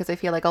interesting because I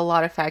feel like a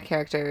lot of fat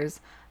characters,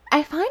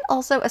 I find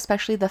also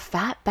especially the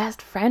fat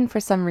best friend for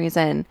some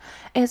reason,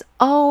 is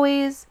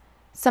always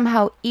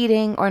somehow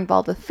eating or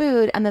involved with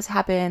food, and this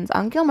happens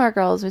on Gilmore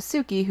Girls with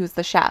Suki, who's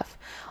the chef.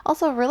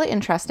 Also, a really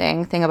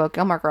interesting thing about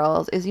Gilmore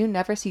Girls is you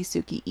never see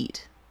Suki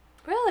eat.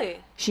 Really?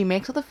 She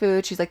makes all the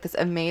food, she's like this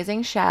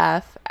amazing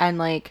chef, and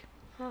like...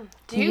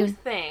 Do you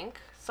think,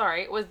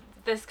 sorry, was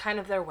this kind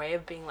of their way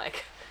of being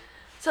like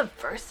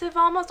subversive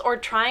almost, or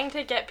trying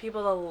to get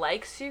people to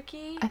like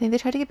Suki? I think they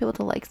try to get people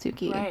to like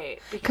Suki. Right.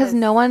 Because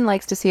no one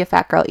likes to see a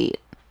fat girl eat.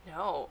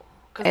 No.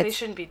 Because they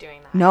shouldn't be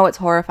doing that. No, it's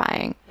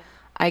horrifying. Yeah.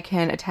 I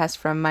can attest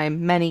from my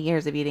many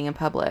years of eating in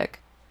public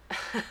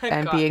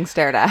and being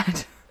stared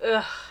at.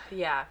 Ugh,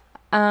 yeah.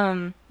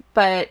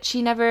 But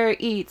she never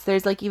eats.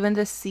 There's like even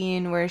this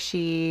scene where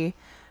she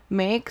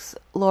makes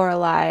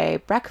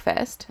Lorelai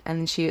breakfast,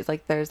 and she's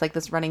like, there's like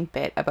this running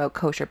bit about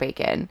kosher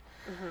bacon.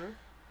 Mm-hmm.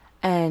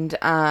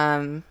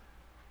 And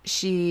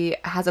she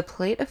has a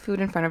plate of food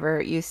in front of her.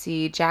 You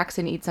see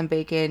Jackson eat some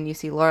bacon. You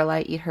see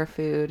Lorelai eat her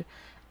food.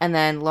 And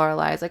then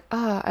Lorelai is like,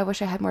 oh, I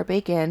wish I had more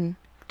bacon.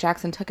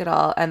 Jackson took it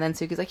all. And then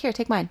Suki's like, here,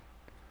 take mine.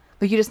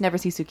 But you just never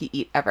see Suki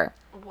eat ever.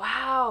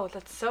 Wow,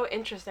 that's so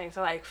interesting.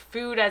 So like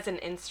food as an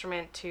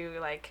instrument to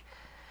like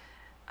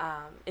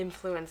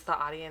influence the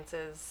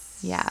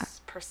audience's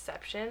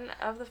perception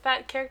of the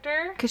fat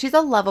character. Because she's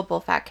a lovable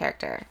fat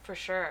character. For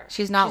sure.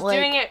 She's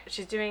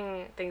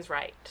doing things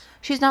right.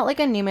 She's not like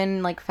a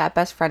Newman, like, fat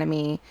best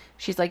frenemy.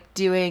 She's like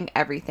doing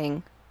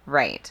everything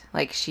right.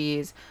 Like,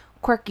 she's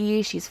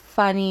quirky, she's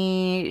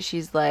funny,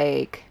 she's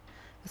like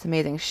this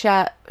amazing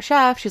chef.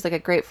 She's like a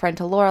great friend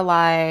to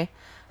Lorelai.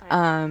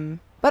 Right.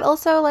 But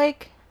also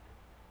like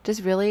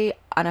just really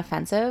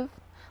unoffensive.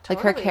 Totally.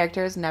 Like, her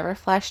character is never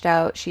fleshed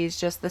out. She's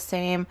just the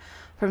same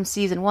from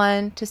season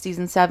 1 to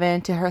season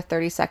 7 to her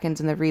 30 seconds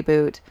in the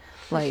reboot.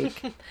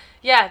 Like...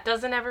 yeah, it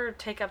doesn't ever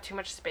take up too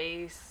much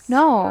space.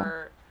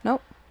 No.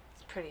 Nope.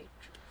 It's pretty...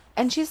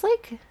 And she's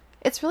like...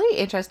 It's really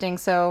interesting.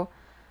 So,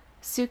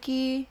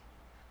 Suki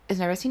is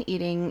never seen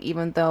eating,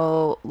 even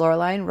though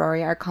Lorelai and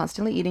Rory are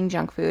constantly eating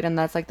junk food, and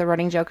that's like the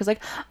running joke is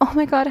like, oh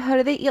my god, how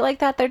do they eat like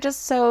that? They're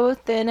just so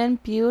thin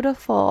and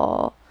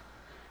beautiful.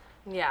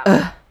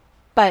 Yeah.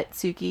 But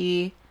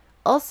Suki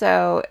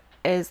also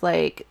is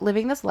like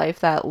living this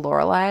life that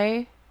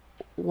Lorelai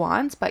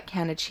wants but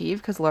can't achieve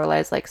because Lorelai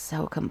is like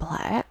so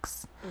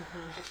complex.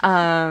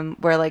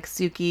 Where like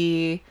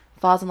Suki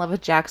falls in love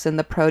with Jackson,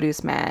 the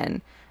produce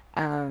man,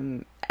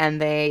 and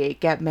they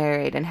get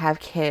married and have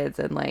kids,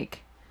 and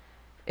like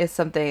is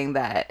something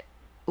that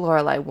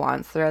Lorelai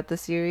wants throughout the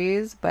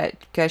series, but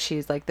because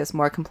she's like this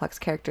more complex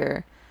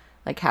character,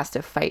 like has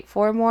to fight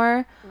for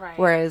more. Right.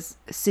 Whereas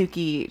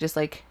Suki just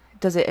like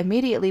does it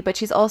immediately, but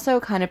she's also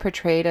kind of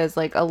portrayed as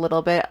like a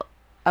little bit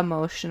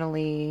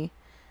emotionally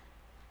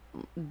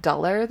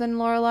duller than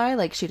Lorelai.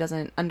 Like she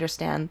doesn't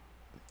understand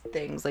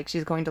things. Like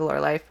she's going to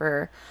Lorelai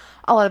for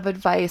a lot of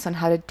advice on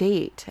how to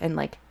date and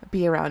like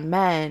be around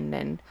men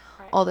and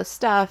Right. all this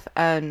stuff.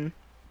 And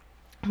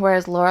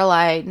whereas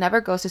Lorelai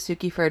never goes to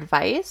Suki for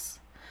advice,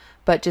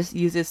 but just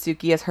uses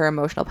Suki as her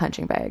emotional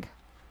punching bag.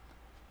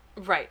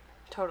 Right.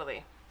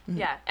 Totally.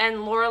 Yeah. And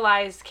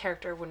Lorelai's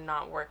character would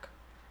not work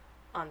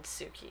on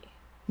Suki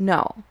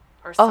No.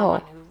 or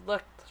someone who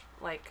looked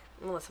like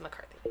Melissa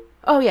McCarthy.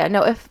 Oh yeah,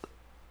 no, if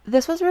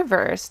this was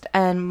reversed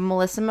and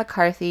Melissa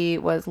McCarthy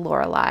was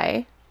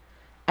Lorelai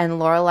and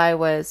Lorelai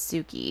was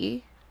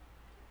Suki,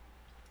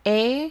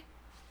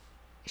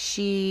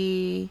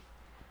 she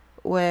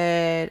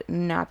would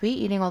not be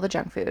eating all the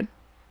junk food.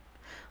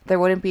 There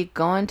wouldn't be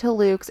going to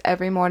Luke's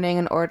every morning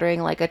and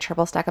ordering like a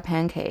triple stack of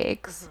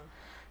pancakes.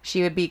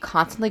 She would be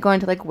constantly going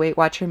to like Weight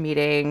Watcher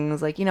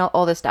meetings, like, you know,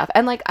 all this stuff.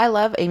 And like, I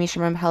love Amy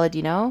Sherman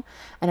Palladino,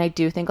 and I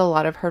do think a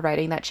lot of her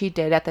writing that she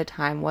did at the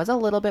time was a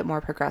little bit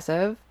more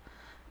progressive,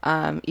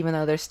 even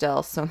though there's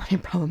still so many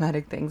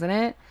problematic things in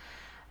it.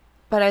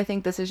 But I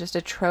think this is just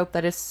a trope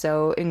that is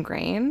so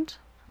ingrained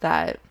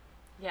that...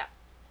 Yeah,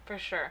 for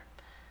sure.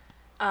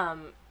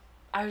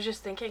 I was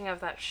just thinking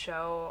of that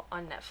show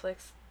on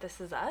Netflix, This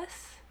Is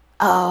Us.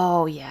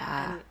 Oh,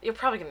 yeah. And you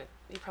probably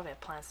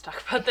have plans to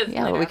talk about this.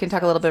 Yeah, well, we can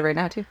talk a little bit right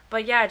now, too.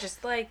 But yeah,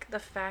 just like the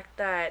fact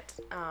that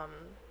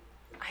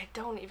I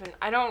don't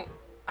know.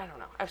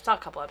 I've saw a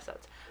couple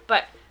episodes,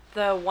 but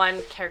the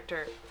one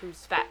character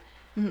who's fat,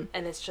 and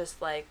it's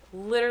just like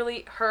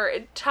literally her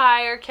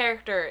entire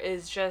character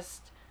is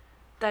just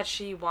that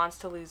she wants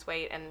to lose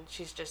weight, and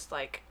she's just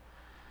like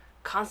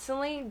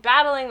constantly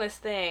battling this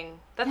thing.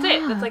 That's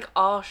it. That's like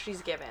all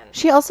she's given.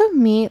 She also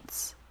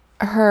meets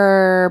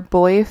her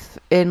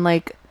in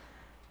like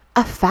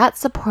a fat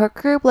support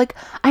group. Like,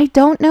 I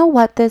don't know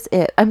what this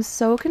is. I'm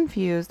so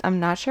confused. I'm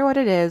not sure what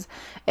it is.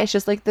 It's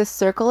just like this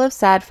circle of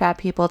sad fat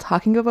people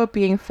talking about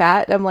being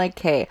fat. I'm like,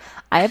 okay,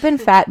 I have been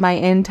fat my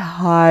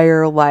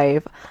entire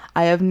life.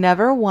 I have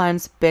never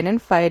once been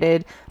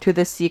invited to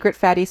the secret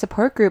fatty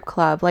support group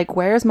club. Like,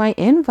 where's my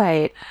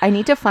invite? I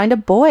need to find a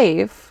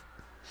boy.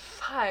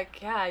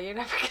 Fuck yeah, you're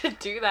never gonna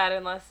do that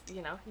unless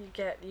you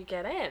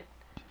get in.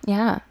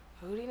 Yeah.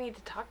 Who do you need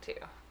to talk to?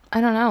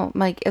 I don't know.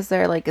 Like, is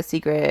there like a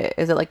secret?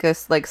 Is it like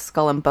this like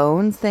skull and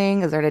bones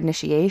thing? Is there an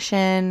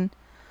initiation?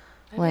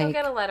 Maybe I'll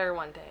get a letter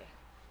one day.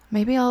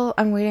 Maybe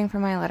I'm waiting for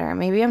my letter.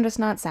 Maybe I'm just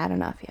not sad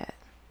enough yet.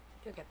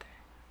 You'll get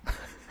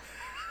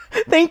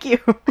there. Thank you.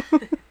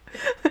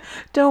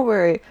 Don't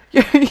worry.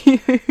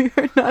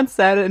 You're not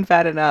sad and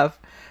fat enough.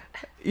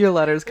 Your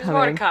letter's There's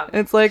coming. more to come.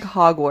 It's like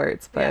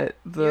Hogwarts, but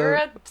You're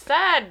a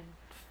sad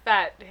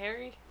fat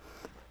Harry.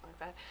 Like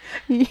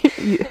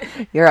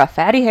that. You're a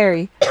fatty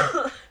Harry.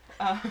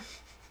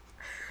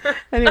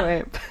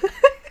 Anyway,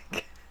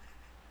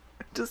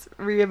 just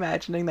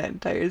reimagining that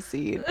entire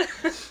scene.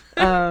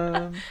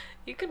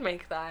 You could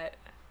make that.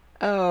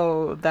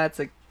 Oh,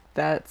 that's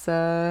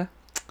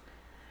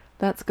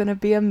gonna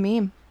be a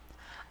meme.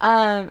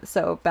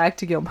 So back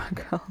to Gilmore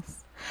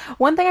Girls.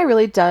 One thing I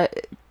really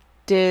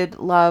did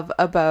love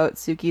about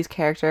Suki's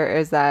character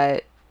is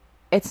that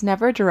it's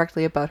never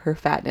directly about her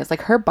fatness.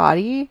 Like, her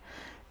body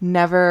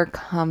never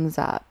comes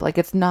up. Like,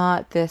 it's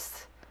not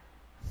this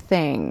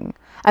thing.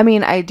 I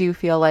mean, I do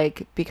feel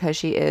like because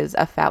she is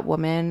a fat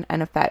woman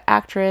and a fat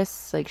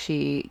actress, like,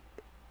 she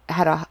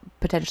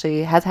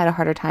potentially has had a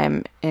harder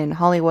time in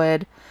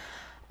Hollywood,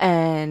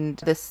 and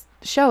this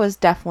show is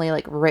definitely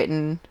like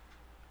written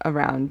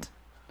around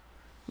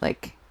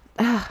like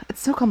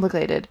it's so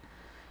complicated.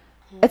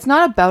 It's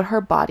not about her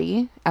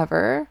body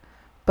ever,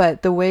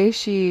 but the way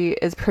she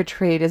is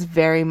portrayed is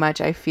very much,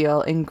 I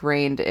feel,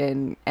 ingrained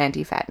in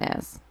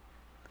anti-fatness.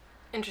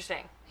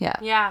 Interesting. Yeah.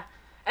 Yeah.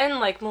 And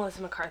like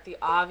Melissa McCarthy,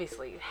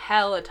 obviously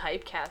hella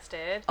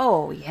typecasted.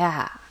 Oh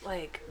yeah.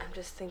 Like, I'm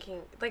just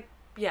thinking, like,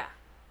 yeah,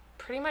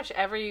 pretty much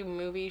every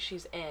movie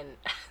she's in,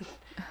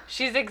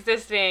 she's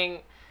existing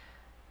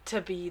to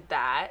be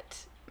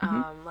that.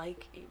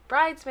 Like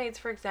Bridesmaids,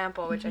 for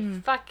example, which I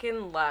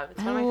fucking love. It's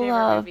one of my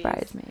favorite movies.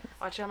 Bridesmaids.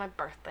 Watch it on my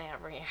birthday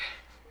every year.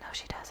 No,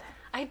 she doesn't.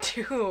 I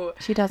do.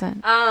 She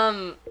doesn't.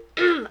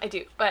 I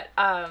do, but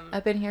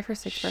I've been here for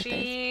 6 birthdays.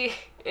 She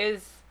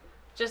is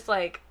just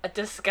like a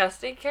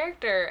disgusting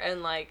character,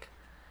 and like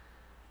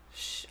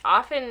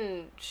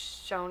often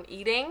shown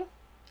eating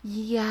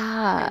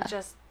Yeah. and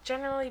just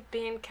generally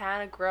being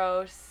kind of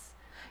gross.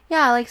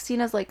 Yeah, like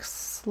seen as like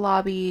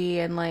slobby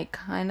and like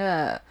kind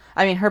of.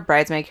 I mean, her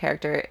bridesmaid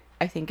character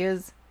I think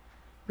is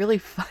really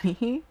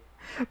funny,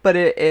 but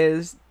it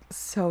is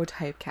so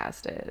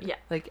typecasted. Yeah.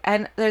 Like,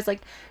 and there's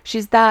like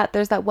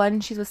there's that one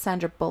she's with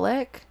Sandra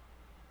Bullock,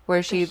 where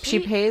The she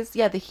Heat? pays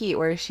The Heat,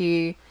 where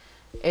she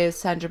is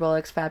Sandra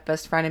Bullock's fat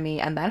best frenemy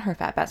and then her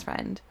fat best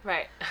friend.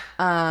 Right.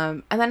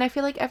 And then I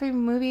feel like every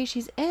movie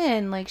she's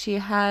in, like she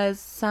has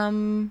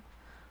some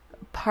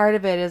part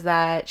of it is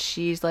that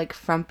she's like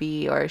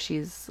frumpy or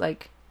she's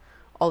like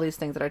all these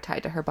things that are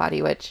tied to her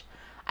body, which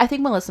I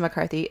think Melissa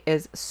McCarthy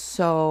is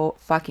so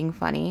fucking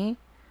funny.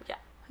 Yeah.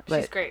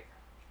 But She's great.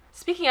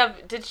 Speaking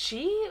of, did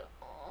she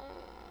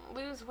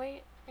lose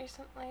weight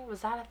recently?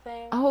 Was that a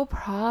thing? oh,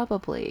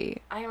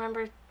 probably. I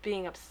remember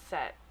being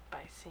upset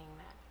by seeing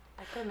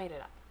that. I could have made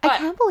it up. I But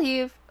can't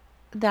believe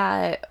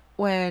that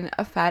when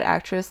a fat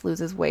actress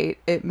loses weight,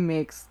 it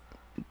makes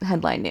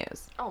headline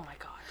news. oh my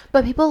god.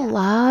 But people Yeah.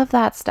 love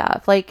that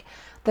stuff. Like,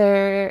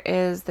 there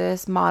is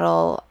this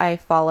model I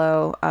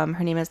follow.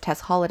 Her name is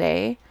Tess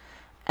Holiday,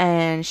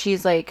 and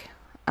she's like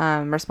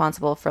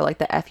responsible for like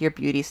the F Your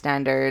Beauty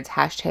standards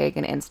hashtag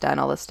and Insta and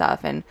all this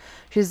stuff. And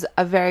she's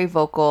a very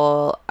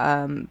vocal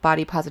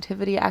body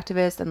positivity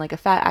activist and like a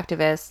fat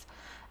activist.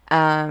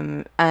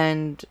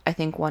 And I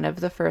think one of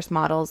the first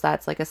models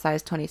that's like a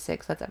size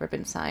 26 that's ever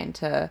been signed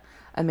to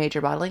a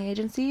major modeling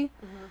agency.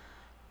 Mm-hmm.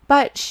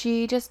 But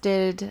she just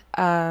did,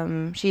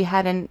 she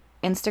had an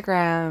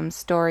Instagram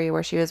story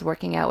where she was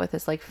working out with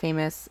this like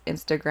famous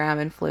Instagram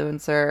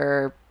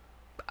influencer,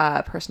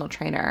 personal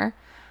trainer.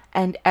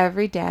 And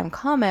every damn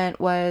comment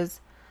was,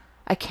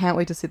 I can't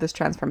wait to see this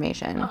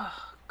transformation.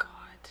 Oh god.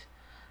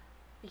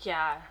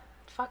 Yeah.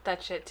 Fuck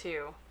that shit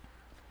too.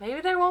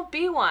 Maybe there won't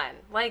be one.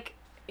 Like,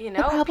 you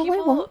know, probably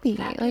people, won't be.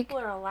 fat Like- people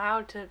are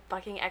allowed to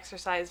fucking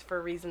exercise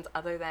for reasons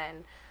other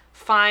than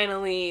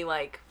finally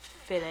like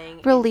fitting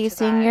into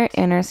Releasing your that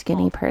inner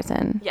skinny mold.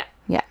 person. Yeah.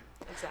 Yeah.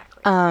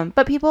 Exactly.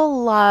 But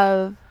people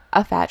love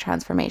a fat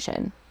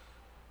transformation.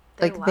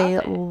 They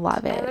it.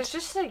 love And there's it.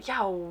 just like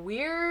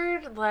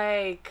weird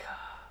like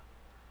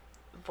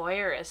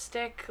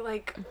voyeuristic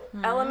like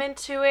element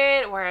to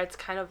it where it's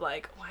kind of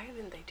like, why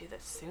didn't they do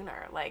this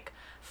sooner? Like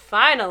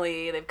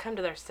finally they've come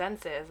to their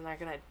senses and they're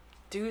gonna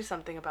do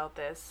something about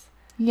this.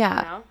 Yeah.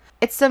 You know?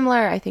 It's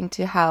similar, I think,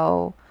 to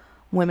how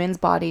women's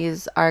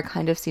bodies are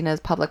kind of seen as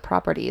public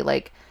property.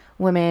 Like,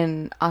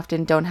 women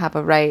often don't have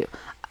a right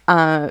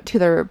to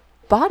their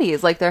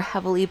bodies. Like, they're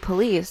heavily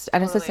policed.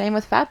 And it's the Totally. same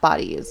with fat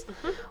bodies,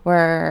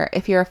 where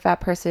if you're a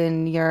fat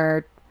person,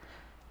 you're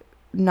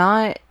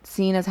not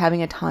seen as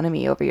having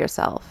autonomy over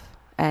yourself.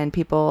 And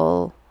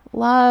people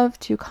love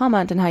to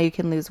comment on how you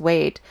can lose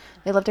weight.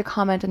 They love to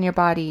comment on your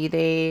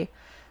body.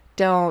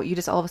 You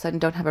just all of a sudden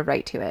don't have a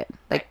right to it.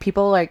 Like,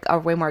 people like are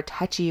way more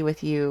touchy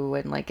with you,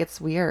 and like it's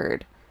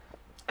weird.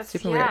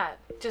 Super weird.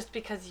 Just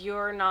because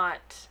you're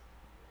not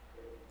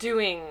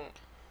doing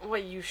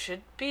what you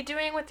should be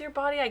doing with your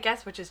body, I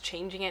guess, which is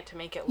changing it to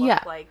make it look Yeah.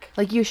 like.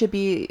 Like, you should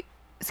be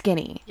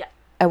skinny. Yeah.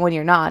 And when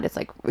you're not, it's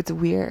like it's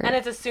weird. And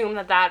it's assumed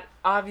that that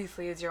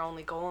obviously is your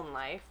only goal in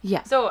life.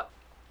 Yeah. So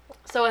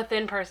a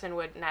thin person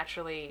would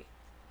naturally,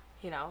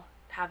 you know,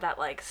 have that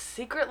like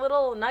secret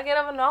little nugget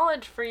of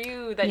knowledge for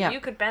you that Yeah. you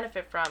could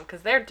benefit from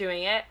because they're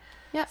doing it.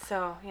 Yeah.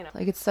 So, you know.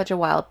 Like, it's such a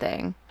wild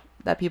thing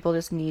that people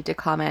just need to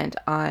comment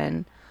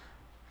on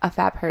a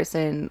fat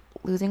person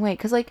losing weight.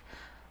 Because, like,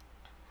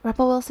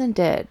 Rebel Wilson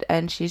did.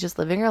 And she's just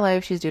living her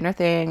life. She's doing her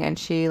thing. And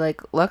she,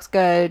 like, looks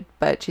good.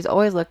 But she's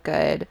always looked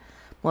good.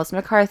 Melissa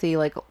McCarthy,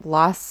 like,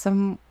 lost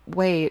some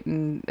weight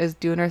and is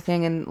doing her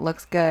thing and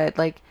looks good.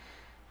 Like,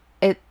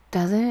 it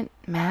doesn't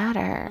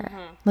matter.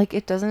 Mhm. Like,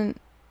 it doesn't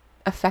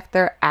affect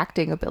their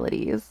acting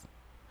abilities.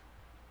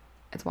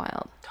 It's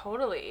wild.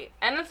 Totally.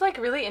 And it's like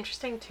really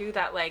interesting too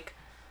that like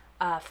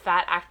a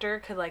fat actor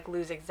could like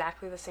lose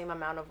exactly the same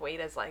amount of weight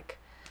as like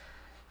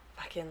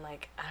fucking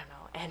like, I don't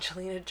know,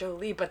 Angelina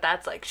Jolie, but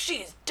that's like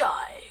she's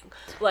dying.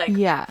 Like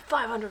Yeah.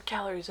 500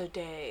 calories a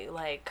day,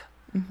 like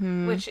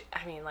Mm-hmm. which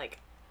I mean like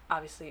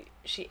obviously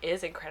she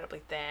is incredibly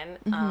thin,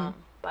 Mhm.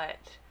 but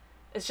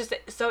it's just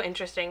so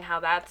interesting how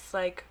that's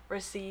like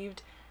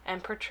received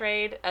and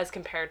portrayed as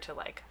compared to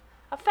like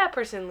a fat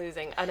person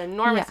losing an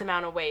enormous Yeah.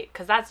 amount of weight,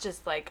 because that's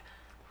just like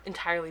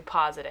entirely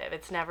positive.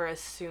 It's never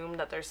assumed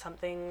that there's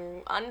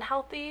something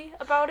unhealthy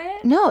about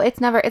it. No,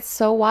 it's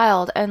so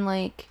wild. And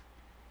like,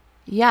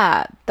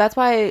 yeah, that's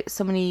why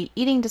so many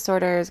eating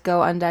disorders go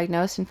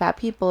undiagnosed in fat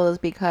people, is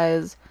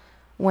because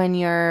when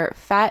you're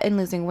fat and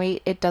losing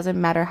weight, it doesn't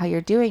matter how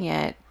you're doing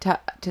it to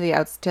the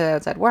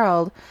outside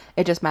world.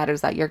 It just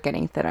matters that you're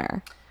getting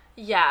thinner.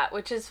 Yeah,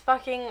 which is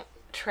fucking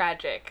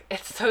tragic.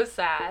 It's so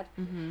sad.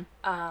 Mm-hmm.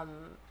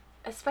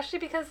 Especially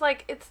because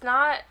like it's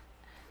not,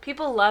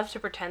 people love to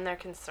pretend they're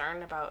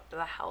concerned about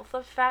the health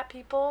of fat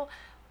people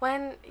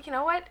when, you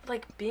know what,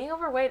 like being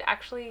overweight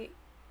actually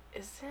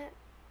isn't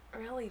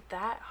really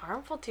that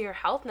harmful to your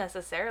health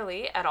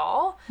necessarily at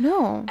all.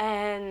 No.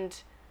 And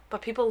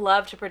But people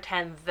love to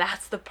pretend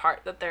that's the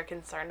part that they're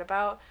concerned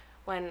about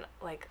when,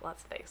 like,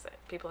 let's face it,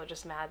 people are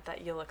just mad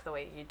that you look the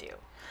way you do.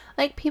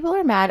 Like, people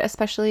are mad,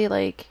 especially,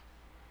 like,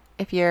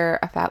 if you're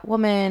a fat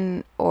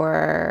woman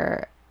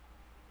or,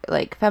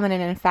 like, feminine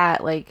and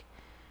fat, like,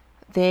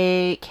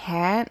 they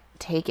can't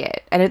take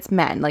it. And it's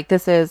men. Like,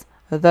 this is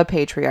the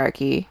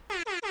patriarchy.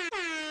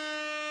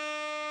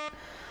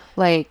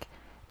 Like,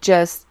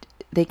 just,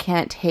 they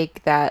can't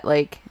take that,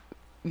 like,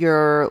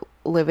 you're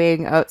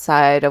living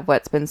outside of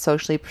what's been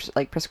socially,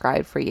 like,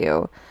 prescribed for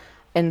you.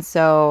 And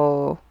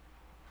so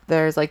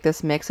there's, like,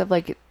 this mix of,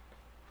 like,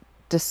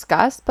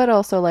 disgust, but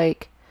also,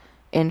 like,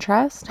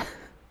 interest.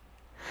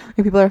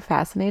 Like, people are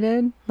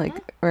fascinated,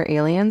 like, or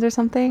aliens or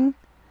something.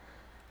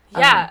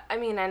 Yeah, I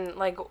mean, and,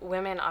 like,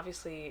 women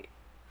obviously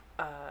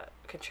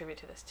contribute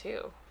to this,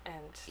 too.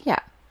 And Yeah.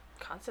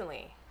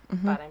 constantly.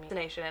 But, I mean,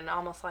 fascination and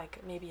almost, like,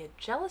 maybe a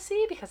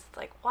jealousy, because it's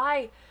like,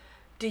 why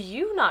do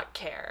you not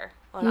care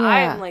when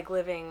I'm, like,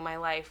 living my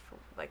life,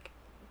 like,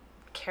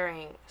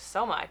 caring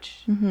so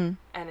much, and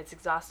it's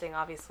exhausting,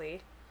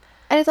 obviously.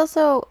 And it's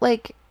also,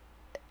 like,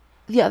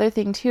 the other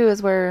thing, too,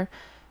 is where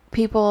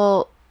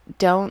people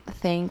don't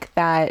think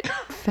that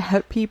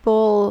fat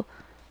people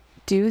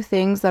do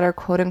things that are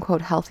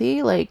quote-unquote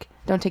healthy, like,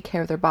 don't take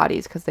care of their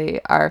bodies because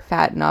they are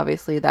fat, and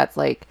obviously that's,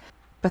 like,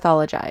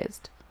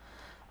 pathologized.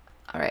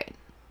 All right.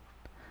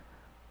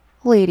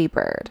 Lady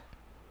Bird.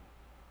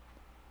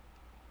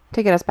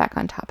 To get us back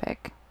on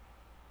topic.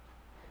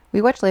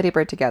 We watched Lady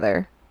Bird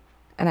together,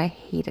 and I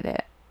hated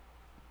it.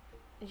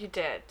 You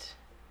did.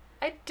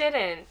 I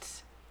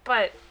didn't,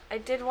 but I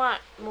did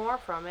want more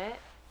from it.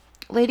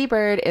 Lady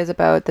Bird is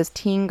about this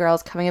teen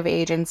girl's coming of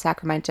age in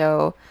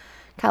Sacramento,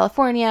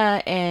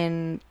 California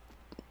in,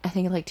 I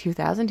think, like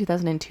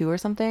 2002 or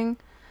something.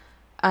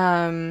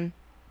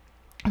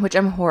 Which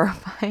I'm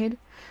horrified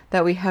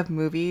that we have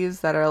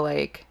movies that are,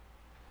 like,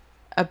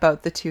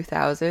 about the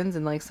 2000s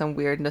and, like, some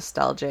weird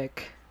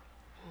nostalgic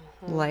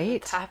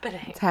light. It's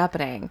happening. It's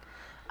happening.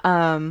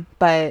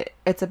 But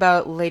it's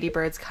about Lady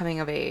Bird's coming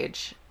of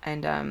age.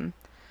 And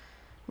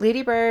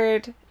Lady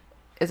Bird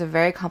is a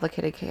very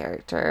complicated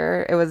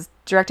character. It was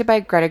directed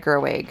by Greta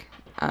Gerwig.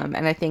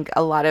 And I think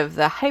a lot of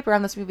the hype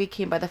around this movie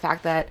came by the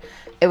fact that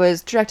it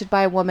was directed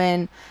by a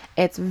woman.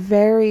 It's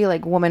very,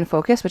 like,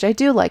 woman-focused, which I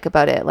do like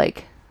about it.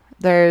 Like,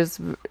 there's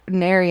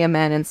nary a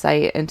man in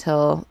sight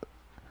until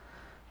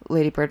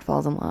Lady Bird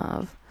falls in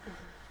love.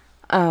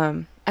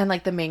 And,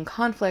 like, the main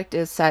conflict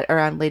is set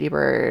around Lady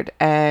Bird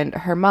and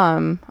her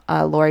mom,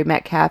 Laurie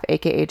Metcalf,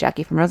 a.k.a.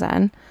 Jackie from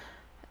Roseanne.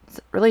 It's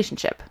a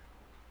relationship.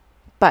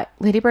 But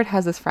Lady Bird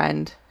has this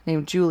friend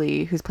named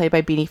Julie, who's played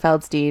by Beanie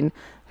Feldstein,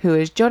 who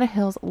is Jonah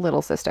Hill's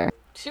little sister.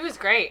 She was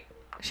great.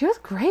 She was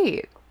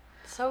great.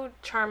 So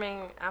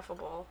charming,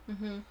 affable.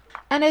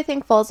 And I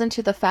think falls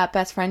into the fat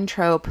best friend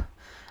trope,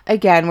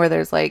 again, where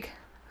there's, like,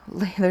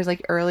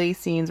 early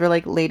scenes where,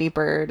 like, Lady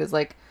Bird is,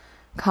 like,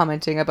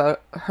 commenting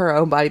about her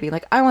own body, being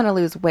like, I want to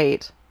lose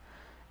weight.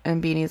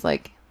 And Beanie's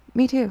like,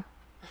 me too.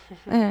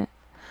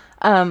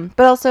 But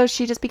also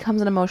she just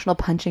becomes an emotional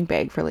punching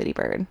bag for Lady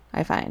Bird,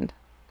 I find.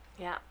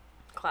 Yeah.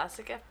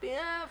 Classic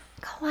FBF.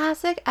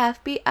 Classic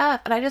FBF.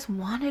 And I just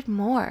wanted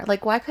more.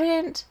 Like, why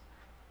couldn't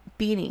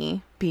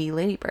Beanie be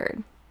Lady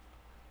Bird?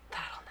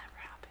 That'll never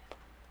happen.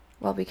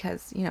 Well,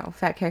 because, you know,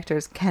 fat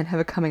characters can't have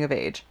a coming of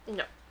age.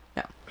 No.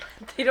 No.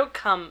 They don't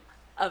come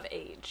of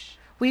age.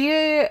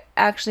 We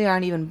actually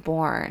aren't even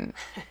born.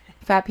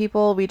 Fat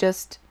people, we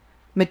just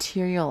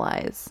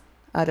materialize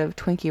out of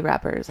Twinkie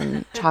wrappers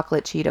and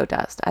chocolate Cheeto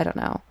dust. I don't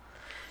know.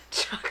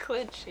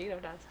 Chocolate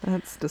Cheeto dust.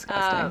 That's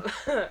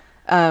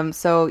disgusting.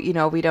 So, you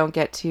know, we don't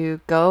get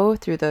to go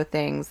through the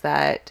things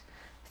that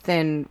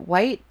thin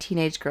white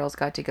teenage girls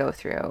got to go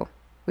through.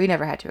 We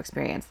never had to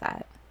experience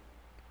that.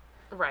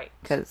 Right.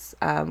 Because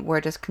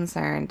we're just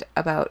concerned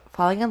about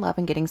falling in love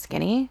and getting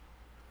skinny.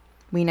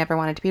 We never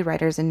wanted to be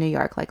writers in New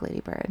York like Lady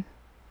Bird.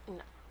 No.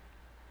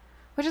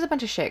 Which is a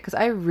bunch of shit, because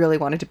I really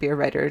wanted to be a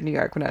writer in New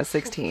York when I was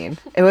 16.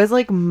 It was,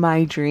 like,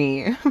 my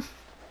dream.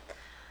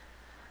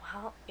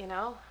 Well, you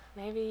know,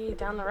 maybe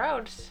down the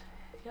road,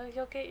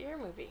 you'll get your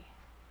movie.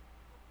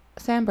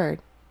 Sandbird.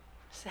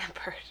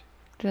 Sandbird.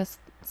 Just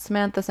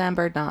Samantha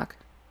Sandbird knock.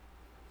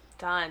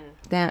 Done.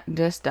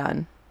 Just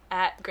done.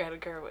 At Greta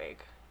Gerwig.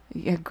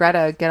 Yeah,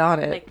 Greta, get on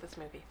it. Make this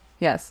movie.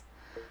 Yes.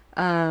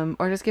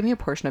 Or just give me a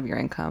portion of your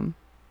income.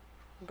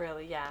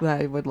 Really, yeah.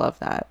 I would love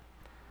that.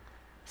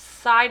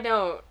 Side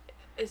note,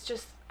 it's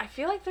just, I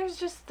feel like there's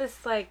just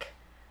this, like,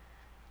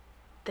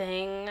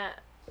 thing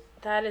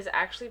that is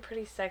actually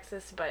pretty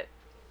sexist, but,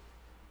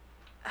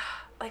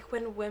 like,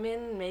 when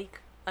women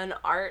make an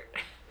art,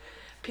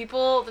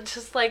 people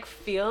just, like,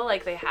 feel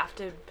like they have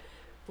to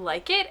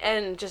like it,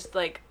 and just,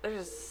 like,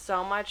 there's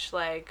so much,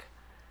 like,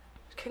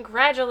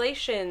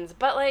 congratulations,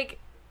 but, like,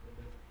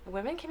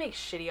 women can make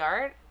shitty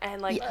art,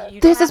 and, like, Yeah, you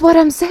don't this have is what to,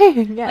 I'm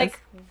saying, yes. like,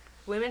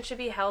 women should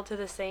be held to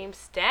the same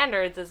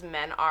standards as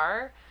men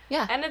are.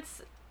 Yeah. And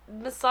it's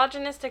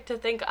misogynistic to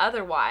think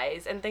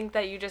otherwise and think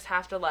that you just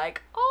have to,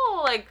 like,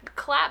 oh, like,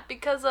 clap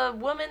because a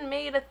woman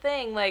made a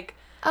thing. Like,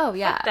 Oh,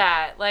 yeah. fuck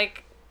that.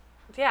 Like,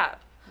 yeah.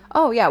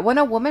 Oh yeah, when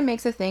a woman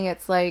makes a thing,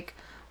 it's like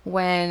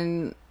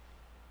when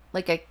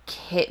like a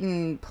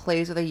kitten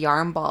plays with a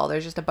yarn ball.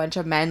 There's just a bunch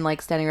of men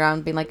like standing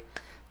around being like,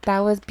 "That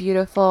was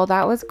beautiful.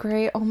 That was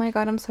great. Oh my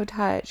god, I'm so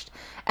touched."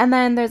 And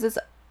then there's this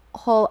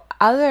whole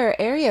other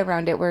area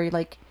around it where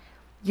like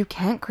you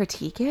can't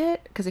critique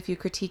it because if you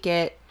critique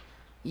it,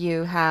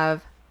 you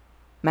have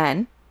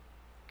men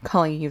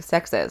calling you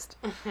sexist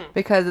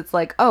because it's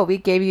like, "Oh, we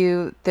gave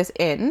you this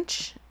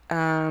inch.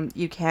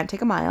 You can't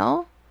take a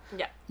mile.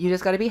 Yeah. You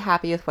just got to be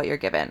happy with what you're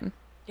given."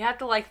 You have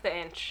to like the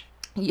inch.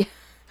 Yeah,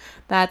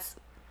 that's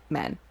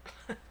men.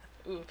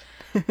 Ooh.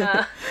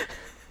 Uh,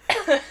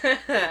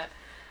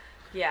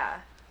 yeah.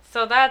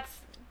 So that's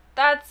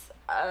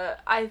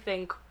I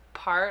think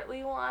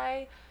partly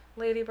why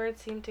Lady Bird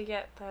seemed to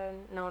get the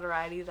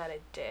notoriety that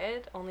it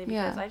did, only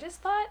because Yeah. I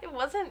just thought it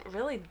wasn't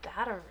really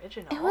that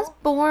original. It was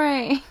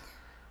boring.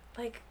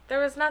 Like, there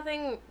was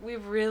nothing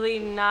we've really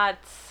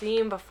not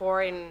seen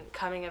before in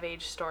coming of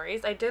age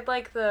stories. I did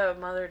like the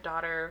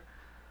mother-daughter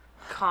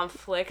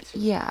conflict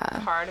Yeah.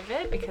 part of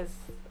it because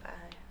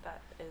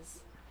that is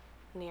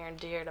near and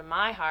dear to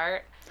my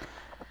heart.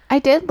 I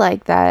did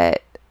like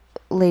that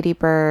Lady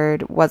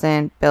Bird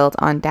wasn't built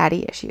on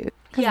daddy issues.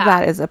 Because Yeah.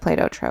 that is a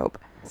Play-Doh trope.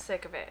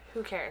 Sick of it.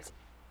 Who cares?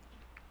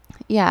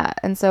 Yeah,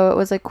 and so it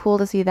was like cool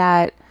to see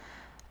that.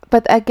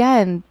 But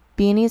again,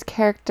 Beanie's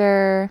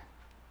character,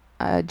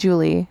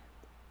 Julie,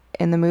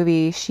 in the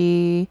movie,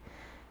 she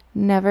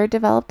never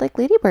developed like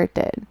Lady Bird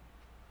did.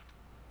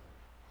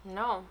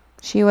 No.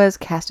 She was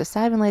cast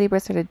aside when Lady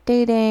Bird started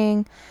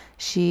dating.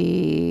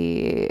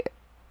 She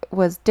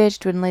was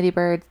ditched when Lady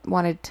Bird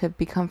wanted to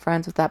become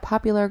friends with that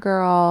popular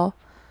girl.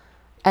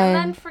 And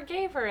then And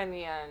forgave her in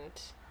the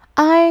end.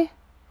 I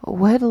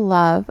would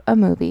love a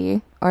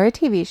movie or a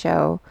TV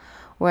show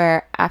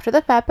where after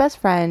the fat best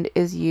friend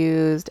is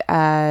used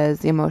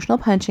as the emotional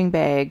punching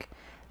bag,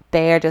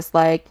 they are just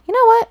like, you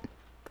know what?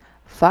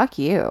 Fuck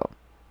you.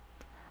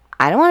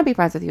 I don't want to be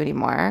friends with you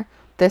anymore.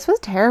 This was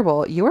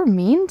terrible. You were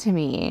mean to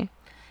me.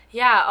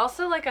 Yeah,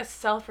 also, like, a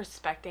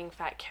self-respecting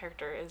fat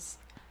character is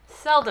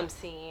seldom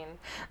seen.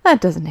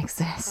 That doesn't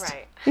exist.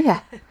 Right.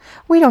 Yeah.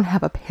 We don't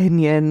have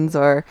opinions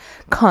or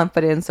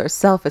confidence or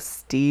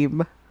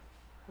self-esteem.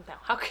 No,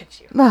 how could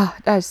you? Ugh,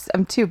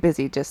 I'm too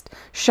busy just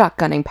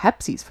shotgunning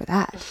Pepsis for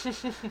that.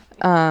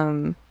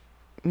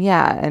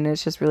 Yeah, and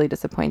it's just really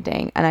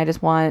disappointing. And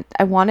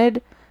I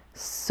wanted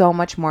so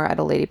much more out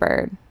of Lady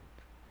Bird.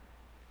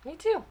 Me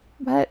too.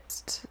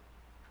 But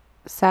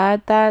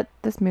sad that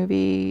this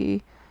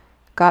movie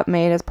got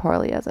made as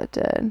poorly as it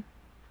did.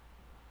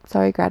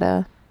 Sorry,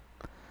 Greta.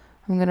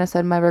 I'm gonna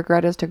send my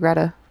regrettas to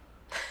Greta.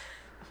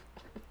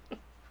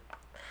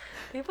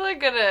 People are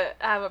gonna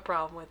have a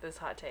problem with this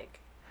hot take.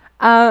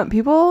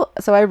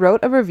 So I wrote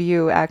a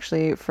review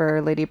actually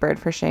for Lady Bird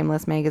for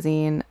Shameless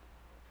Magazine,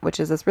 which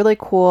is this really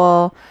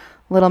cool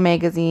little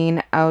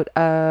magazine out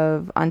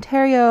of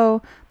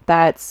Ontario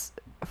that's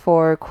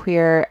for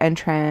queer and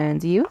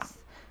trans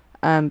youth.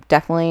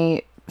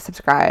 Definitely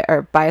subscribe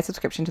or buy a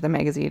subscription to the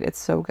magazine. It's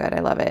so good. I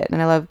love it.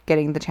 And I love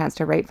getting the chance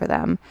to write for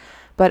them.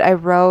 But I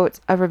wrote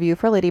a review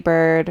for Lady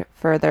Bird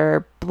for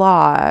their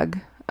blog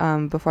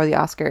before the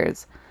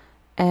Oscars.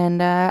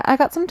 And I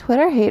got some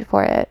Twitter hate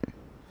for it.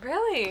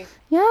 Really?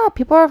 Yeah,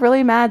 people are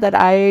really mad that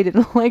I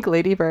didn't like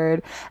Lady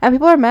Bird. And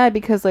people are mad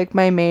because like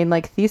my main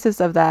like thesis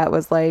of that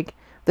was like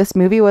this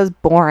movie was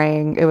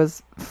boring. It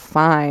was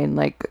fine.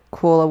 Like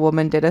cool, a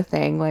woman did a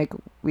thing. Like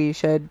we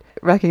should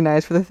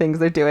recognize for the things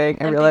they're doing.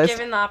 I And realized be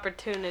given the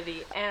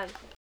opportunity and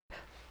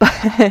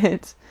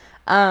but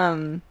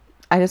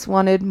I just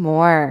wanted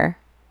more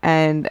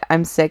and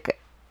I'm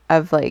sick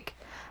of like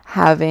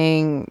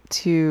having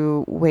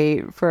to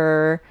wait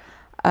for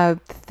a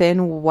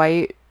thin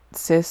white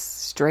cis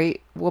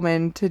straight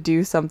woman to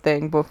do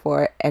something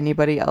before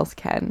anybody else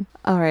can.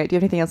 All right, do you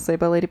have anything else to say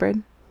about Lady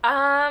Bird?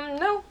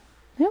 no.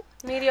 Yep.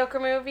 Mediocre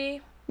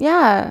movie.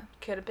 Yeah,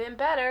 Could have been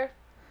better.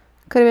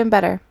 could have been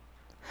better.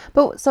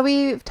 But so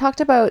we've talked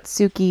about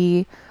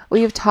Suki,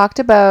 we've talked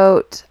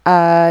about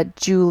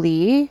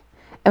Julie,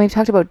 and we've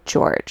talked about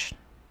George.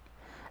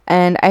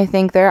 And I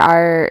think there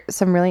are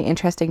some really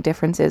interesting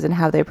differences in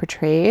how they're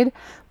portrayed,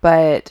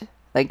 but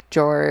like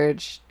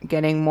George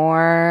getting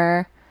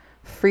more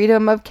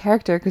freedom of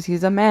character because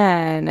he's a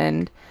man,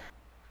 and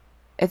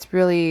it's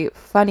really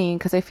funny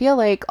because I feel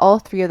like all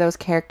three of those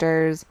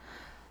characters,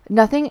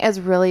 nothing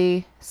is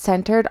really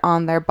centered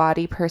on their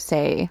body per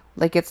se.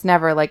 Like it's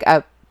never like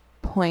a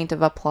point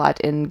of a plot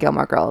in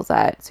Gilmore Girls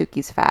that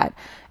Suki's fat.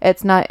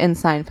 It's not in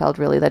Seinfeld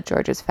really that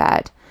George is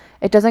fat.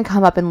 It doesn't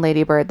come up in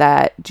Lady Bird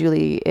that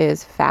Julie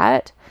is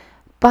fat,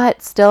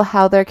 but still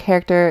how their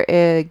character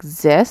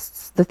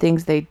exists, the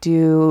things they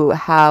do,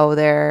 how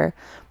they're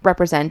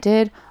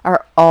represented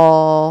are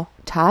all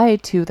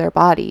tied to their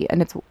body, and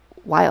it's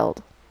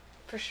wild.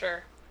 For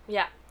sure.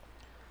 Yeah.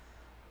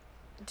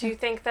 Do you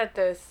think that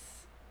there's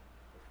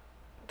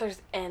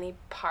any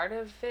part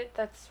of it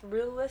that's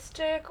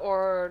realistic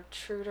or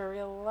true to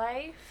real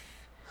life?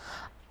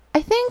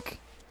 I think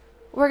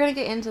we're going to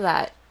get into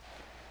that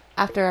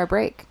after our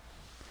break.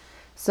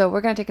 So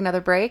we're going to take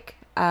another break.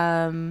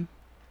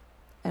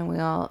 and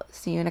we'll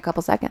see you in a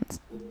couple seconds.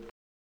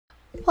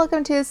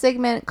 Welcome to a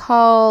segment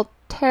called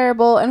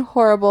Terrible and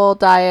Horrible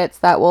Diets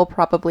That Will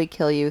Probably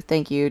Kill You.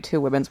 Thank you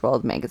to Women's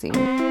World magazine.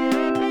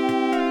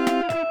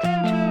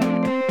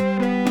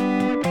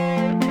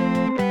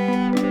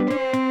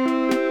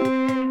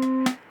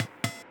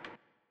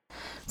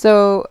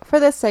 So for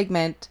this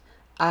segment,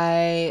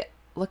 I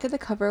look at the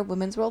cover of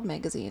Women's World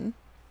magazine,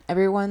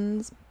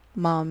 everyone's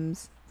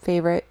mom's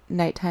favorite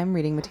nighttime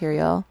reading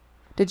material.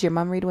 Did your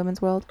mom read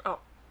Women's World? Oh,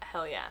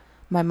 hell yeah.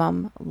 My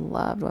mom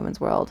loved Women's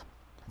World.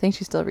 I think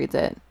she still reads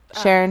it.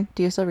 Sharon,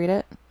 do you still read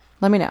it?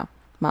 Let me know.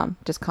 Mom,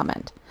 just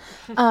comment.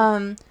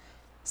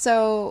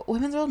 So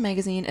Women's World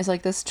magazine is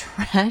like this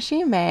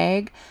trashy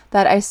mag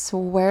that I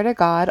swear to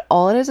God,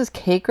 all it is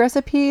cake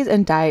recipes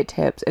and diet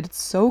tips.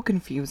 It's so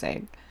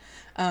confusing.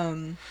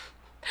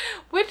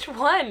 Which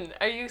one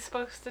are you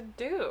supposed to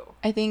do?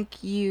 I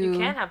think You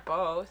can't have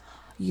both.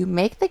 You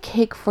make the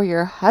cake for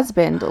your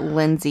husband,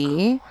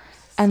 Lindsay,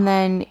 and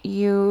then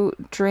you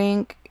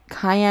drink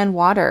cayenne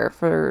water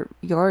for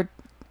your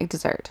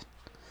dessert.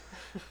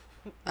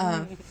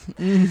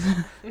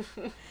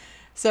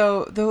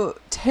 So the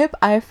tip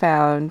I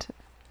found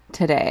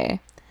today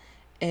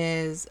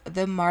is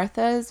the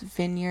Martha's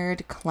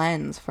Vineyard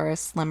Cleanse for a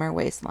slimmer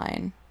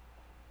waistline.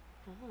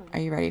 Are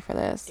you ready for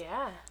this?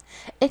 Yeah.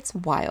 It's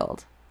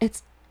wild.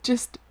 It's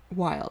just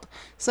wild.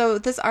 So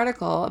this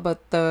article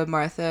about the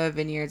Martha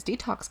Vineyards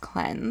Detox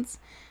Cleanse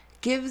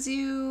gives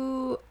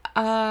you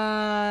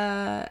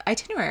a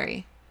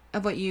itinerary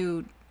of what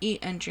you eat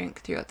and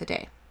drink throughout the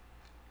day.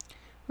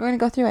 We're going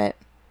to go through it.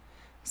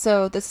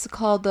 So this is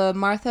called the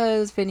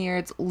Martha's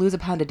Vineyards Lose a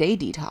Pound a Day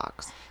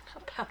Detox. A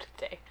pound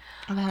a day.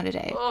 A pound a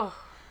day. Oh.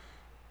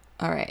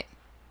 All right.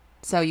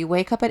 So you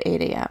wake up at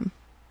 8 a.m.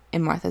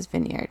 in Martha's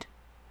Vineyard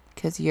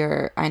because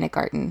you're Ina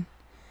Garten.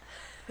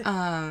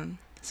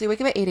 So you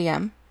wake up at 8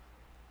 a.m.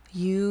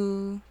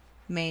 You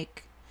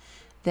make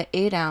the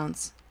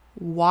 8-ounce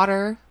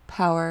water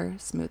power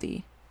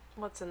smoothie.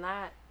 What's in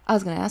that? I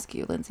was going to ask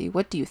you, Lindsay,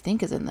 what do you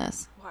think is in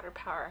this? Water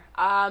power.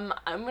 I'm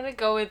gonna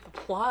go with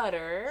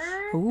water.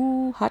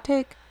 Ooh, hot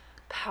take.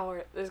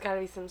 Power. There's gotta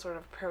be some sort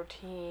of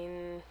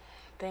protein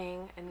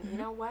thing. And you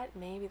know what?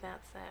 Maybe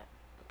that's it.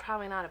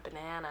 Probably not a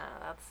banana.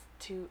 That's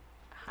too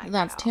high.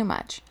 That's too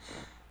much.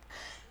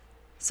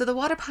 So the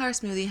water power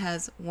smoothie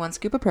has 1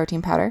 scoop of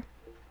protein powder,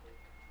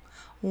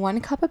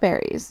 1 cup of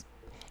berries,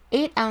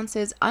 8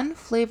 ounces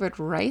unflavored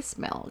rice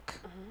milk,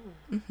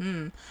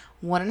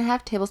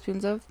 1.5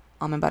 tablespoons of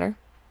almond butter,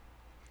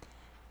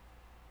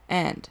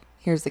 and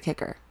here's the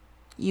kicker.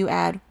 You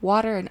add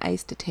water and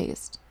ice to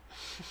taste.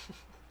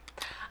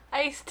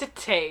 Ice to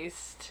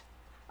taste.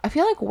 I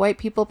feel like white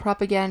people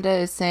propaganda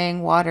is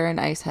saying water and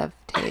ice have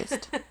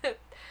taste.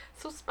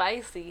 So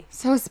spicy.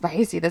 So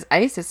spicy. This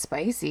ice is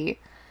spicy.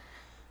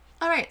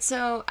 All right,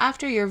 so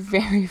after your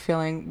very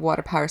filling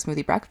water power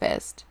smoothie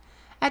breakfast,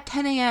 at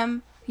 10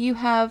 a.m., you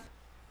have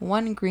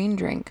 1 green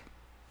drink.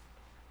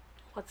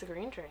 What's a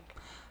green drink?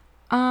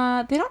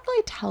 They don't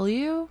really tell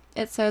you.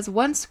 It says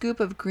 1 scoop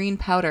of green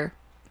powder,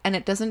 and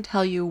it doesn't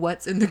tell you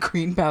what's in the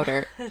green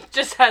powder. It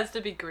just has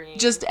to be green.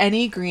 Just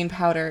any green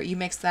powder. You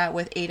mix that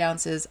with 8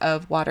 ounces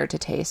of water to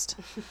taste.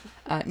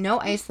 No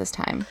ice this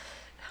time.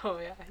 Oh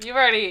yeah,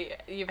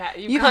 you've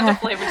gone to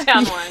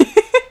Flavortown once.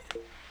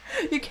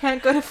 You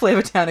can't go to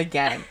Flavortown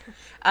again.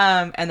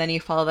 And then you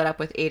follow that up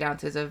with 8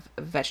 ounces of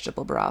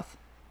vegetable broth.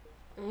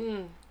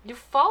 You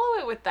follow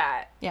it with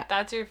that. Yeah.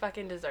 That's your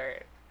fucking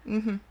dessert.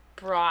 Mm-hmm.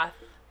 Broth.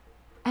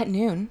 At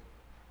noon,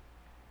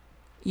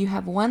 you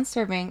have 1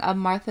 serving of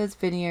Martha's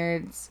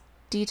Vineyards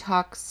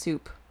detox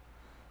soup,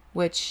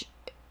 which,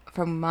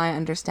 from my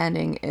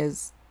understanding,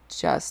 is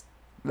just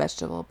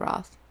vegetable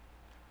broth,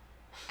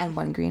 and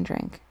 1 green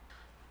drink.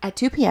 At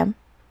 2 p.m.,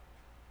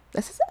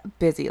 this is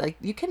busy. Like,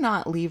 you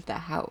cannot leave the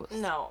house.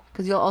 No.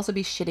 Because you'll also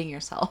be shitting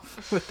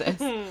yourself with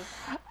this.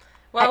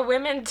 Well,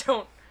 women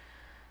don't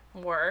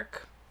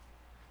work.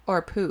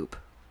 Or poop.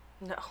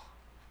 No.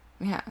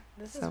 Yeah.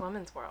 This is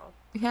women's world.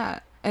 Yeah.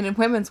 And in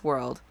women's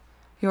world,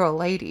 you're a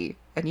lady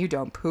and you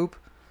don't poop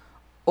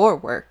or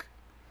work.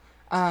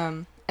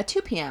 At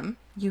 2 p.m.,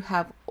 you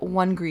have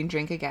 1 green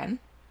drink again.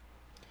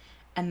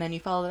 And then you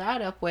follow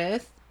that up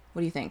with,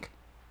 what do you think?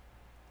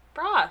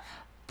 Broth.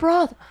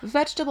 Broth.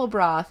 Vegetable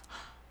broth.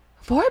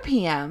 4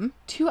 p.m.,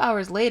 2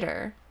 hours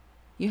later,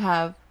 you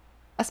have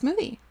a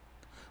smoothie,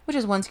 which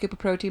is 1 scoop of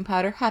protein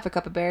powder, 1/2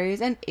 cup of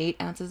berries, and 8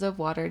 ounces of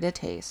water to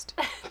taste.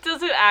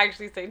 Does it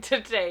actually say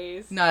to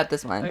taste? Not at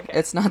this one. Okay.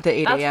 It's not the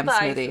 8 a.m. That's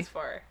what smoothie. the ice is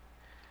for.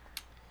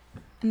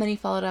 And then you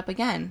follow it up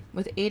again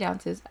with 8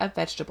 ounces of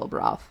vegetable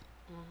broth.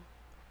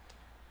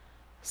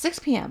 6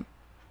 p.m.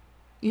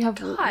 You have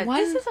God,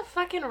 this is a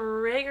fucking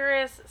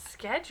rigorous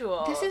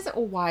schedule. This is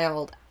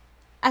wild.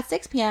 At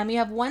 6 p.m., you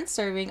have 1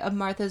 serving of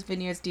Martha's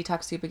Vineyards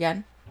detox soup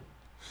again.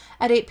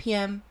 At 8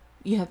 p.m.,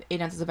 you have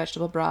 8 ounces of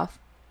vegetable broth.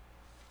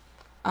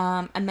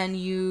 And then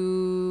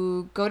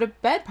you go to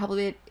bed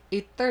probably at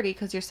 8:30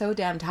 because you're so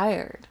damn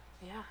tired.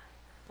 Yeah.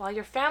 While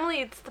your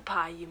family eats the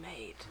pie you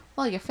made.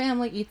 Well, your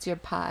family eats your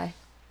pie.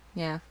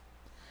 Yeah.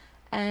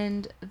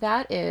 And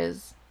that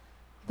is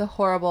the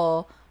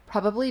horrible,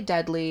 probably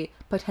deadly,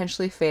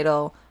 potentially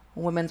fatal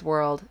Women's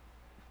World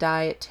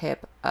diet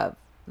tip of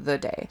the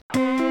day.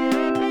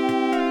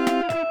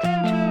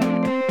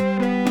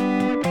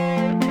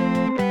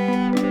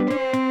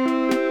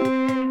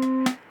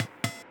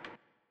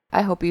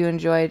 I hope you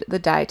enjoyed the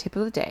diet tip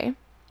of the day.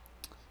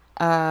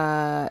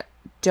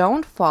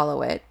 Don't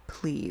follow it,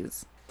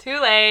 please. Too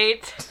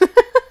late.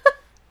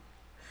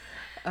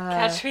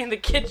 Catch me in the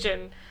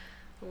kitchen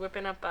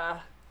whipping up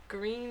a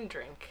green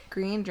drink.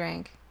 Green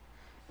drink.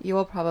 You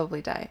will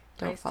probably die.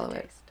 Don't Nice follow to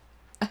it.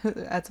 taste.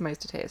 That's nice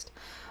to taste.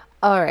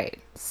 All right.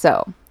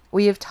 So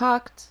we have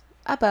talked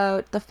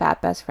about the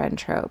fat best friend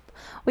trope.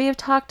 We have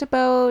talked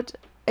about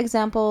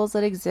examples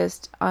that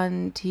exist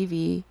on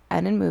TV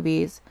and in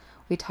movies.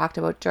 We talked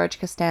about George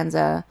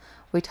Costanza.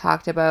 We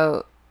talked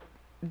about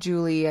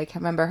Julie, I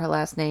can't remember her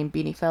last name,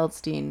 Beanie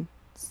Feldstein's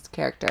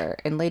character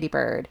in Lady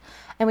Bird.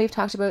 And we've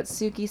talked about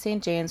Suki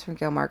St. James from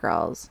Gilmore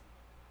Girls.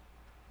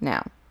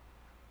 Now,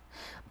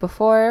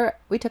 before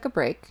we took a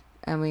break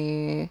and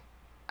we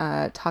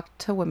talked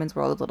to Women's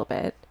World a little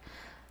bit,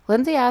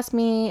 Lindsay asked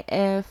me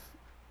if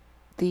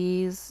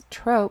these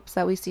tropes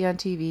that we see on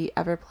TV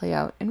ever play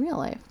out in real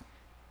life.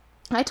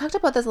 I talked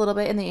about this a little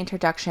bit in the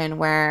introduction,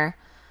 where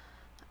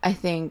I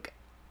think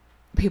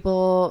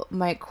people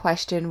might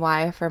question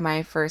why for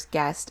my first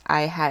guest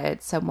I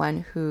had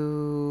someone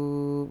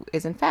who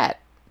isn't fat.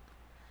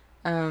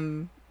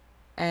 And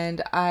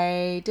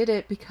I did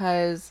it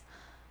because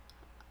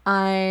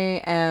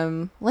I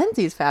am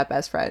Lindsay's fat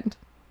best friend.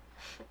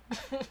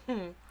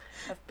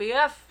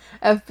 FBF.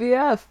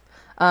 FBF.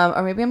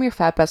 Or maybe I'm your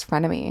fat best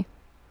frenemy.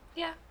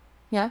 Yeah.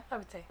 Yeah? I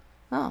would say.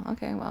 Oh,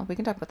 okay. Well, we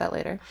can talk about that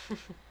later.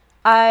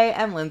 I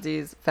am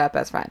Lindsay's fat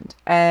best friend.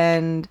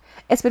 And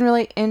it's been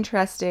really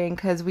interesting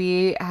because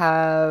we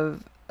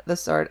have the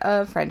sort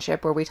of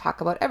friendship where we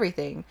talk about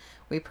everything.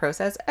 We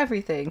process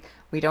everything.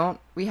 We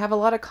have a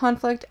lot of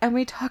conflict and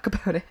we talk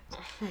about it.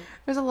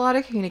 There's a lot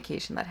of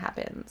communication that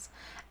happens.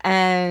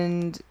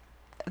 And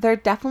there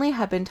definitely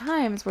have been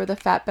times where the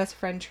fat best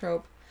friend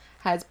trope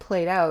has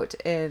played out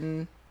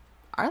in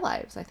our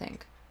lives, I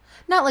think.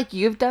 Not like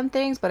you've done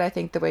things, but I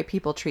think the way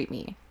people treat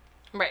me.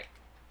 Right.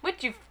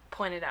 Which you've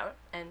pointed out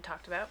and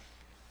talked about.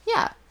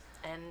 Yeah.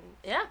 And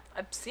yeah,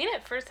 I've seen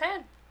it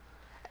firsthand.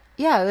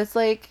 Yeah, it's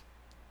like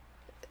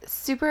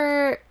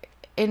super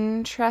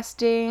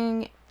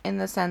interesting in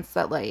the sense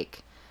that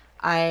like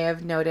I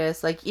have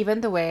noticed like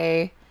even the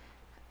way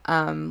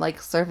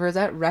like servers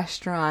at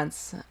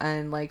restaurants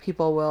and like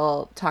people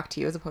will talk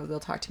to you as opposed to they'll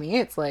talk to me.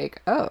 It's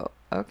like, oh,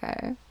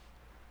 okay.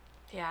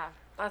 Yeah,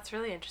 that's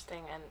really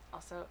interesting and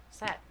also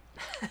sad.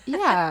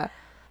 Yeah.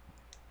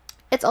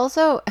 It's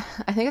also,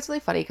 I think it's really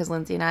funny because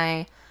Lindsay and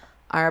I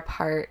are a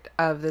part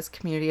of this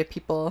community of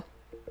people,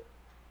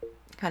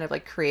 kind of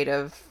like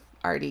creative,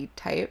 arty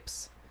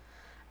types,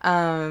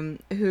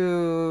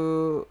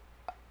 who,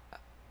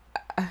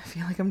 I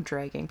feel like I'm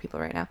dragging people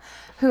right now,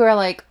 who are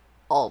like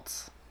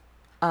alt.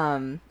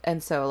 And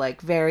so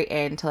like very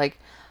into like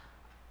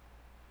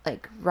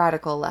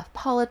radical left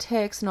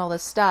politics and all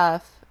this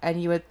stuff.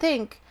 And you would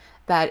think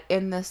that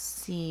in this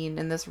scene,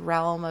 in this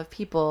realm of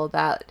people,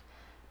 that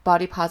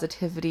body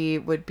positivity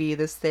would be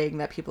this thing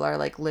that people are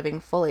like living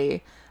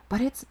fully, but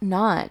it's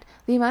not.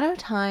 The amount of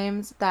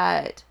times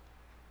that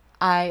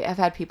I have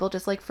had people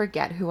just like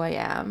forget who I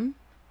am,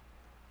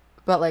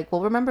 but like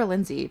will remember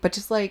Lindsay, but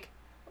just like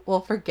will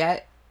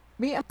forget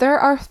me. There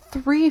are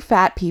 3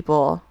 fat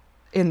people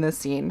in this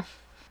scene.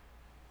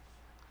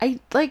 I'm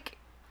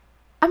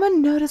a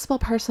noticeable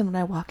person when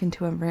I walk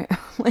into a room.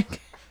 Like,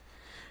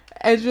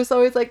 I'm just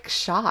always like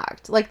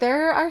shocked. Like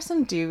there are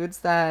some dudes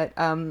that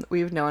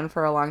we've known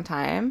for a long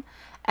time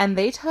and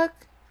they took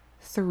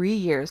 3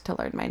 years to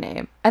learn my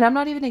name. And I'm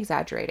not even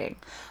exaggerating.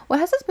 What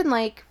has this been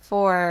like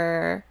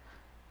for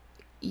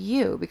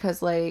you?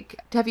 Because like,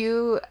 have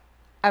you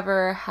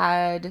ever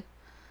had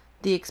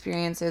the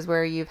experiences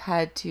where you've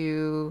had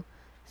to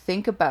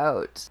think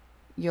about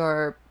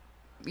your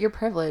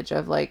privilege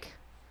of like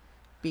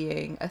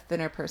being a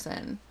thinner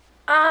person?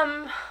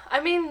 I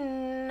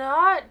mean,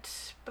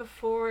 not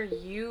before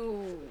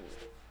you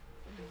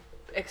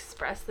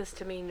expressed this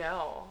to me,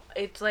 no.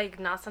 It's, like,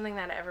 not something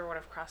that ever would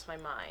have crossed my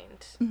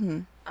mind. Mm-hmm.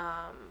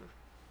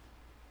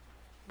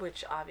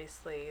 Which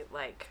obviously,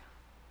 like,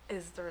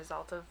 is the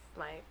result of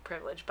my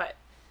privilege. But,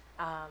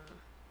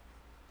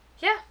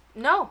 yeah,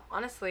 no,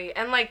 honestly.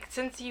 And, like,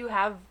 since you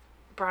have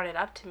brought it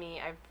up to me,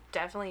 I've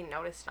definitely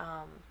noticed,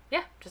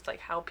 yeah, just,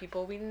 like, how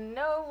people we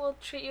know will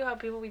treat you, how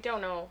people we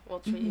don't know will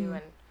treat you,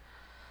 and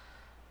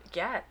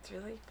yeah, it's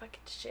really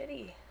fucking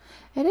shitty.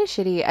 It is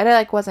shitty. And I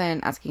like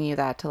wasn't asking you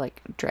that to like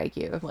drag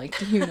you. Like,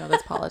 do you know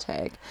this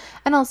politic?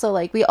 And also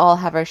like we all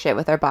have our shit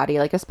with our body.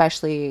 Like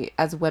especially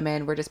as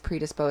women, we're just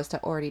predisposed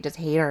to already just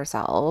hate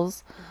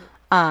ourselves.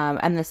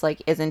 And this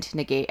like isn't to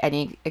negate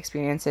any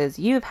experiences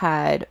you've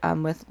had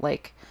with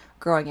like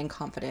growing in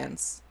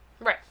confidence.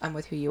 Right.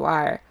 With who you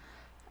are.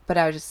 But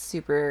I was just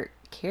super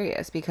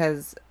curious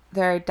because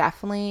there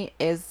definitely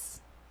is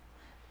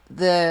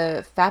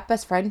the fat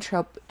best friend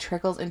trope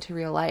trickles into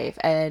real life,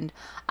 and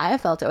I have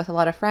felt it with a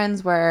lot of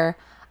friends where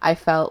I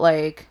felt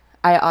like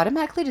I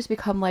automatically just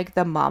become like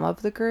the mom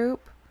of the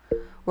group,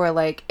 where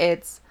like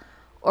it's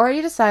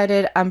already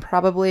decided I'm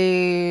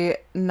probably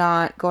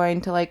not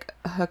going to like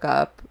hook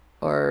up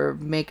or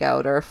make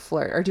out or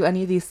flirt or do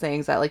any of these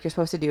things that like you're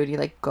supposed to do when you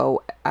like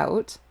go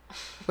out,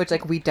 which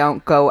like we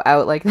don't go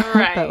out like that, but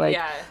Right, like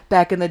yeah.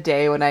 back in the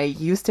day when I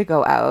used to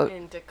go out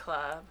Into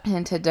club.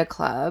 into the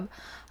club,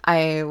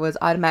 I was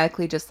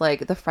automatically just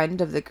like the friend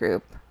of the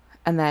group.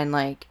 And then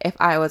like if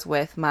I was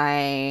with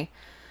my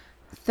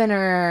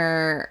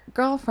thinner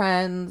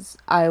girlfriends,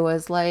 I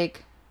was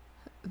like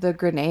the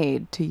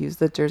grenade, to use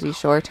the Jersey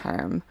Shore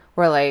term,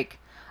 where like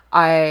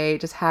I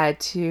just had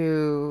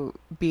to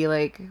be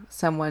like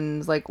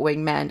someone's like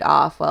wingman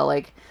off while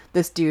like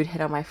this dude hit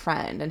on my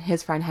friend and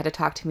his friend had to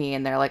talk to me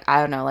and they're like,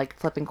 I don't know, like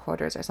flipping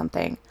quarters or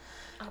something.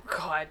 Oh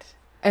God.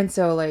 And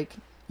so like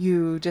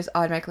you just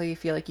automatically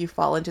feel like you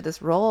fall into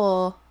this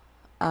role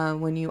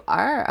when you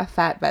are a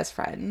fat best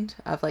friend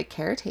of like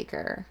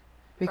caretaker,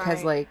 because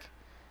Right. like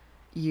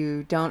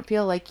you don't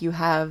feel like you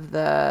have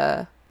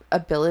the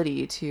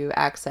ability to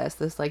access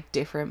this like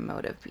different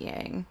mode of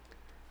being.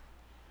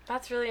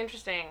 That's really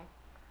interesting.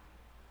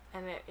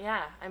 And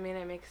yeah, I mean,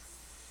 it makes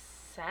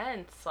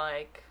sense,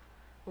 like,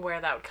 where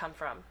that would come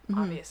from,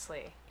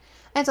 obviously.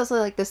 And it's also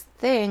like this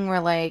thing where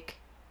like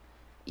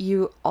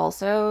you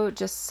also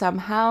just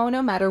somehow,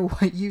 no matter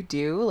what you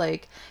do,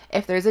 like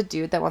if there's a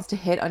dude that wants to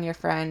hit on your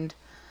friend,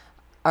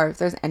 or if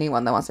there's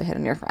anyone that wants to hit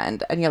on your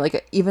friend and you're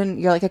like, even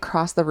you're like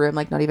across the room,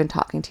 like not even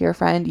talking to your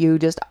friend, you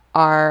just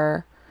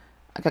are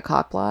like a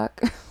cock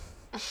block.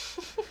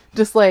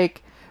 Just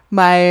like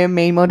my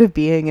main mode of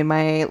being in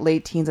my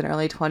late teens and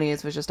early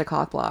 20s was just a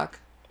cock block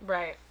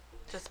Right.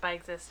 Just by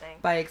existing.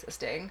 by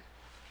existing.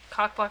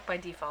 Cockblock by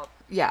default.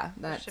 Yeah,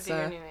 That that's should be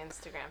your new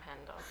Instagram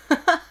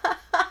handle.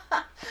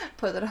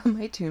 put that on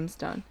my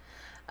tombstone.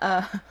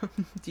 Uh,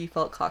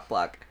 default cock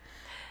block.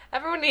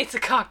 Everyone needs a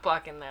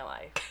cockblock in their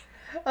life.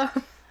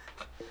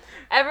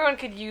 Everyone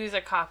could use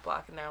a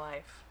cockblock in their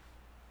life.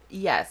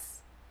 Yes.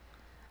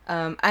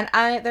 And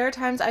there are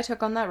times I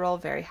took on that role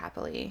very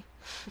happily.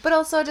 But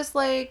also just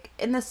like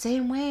in the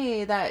same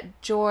way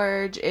that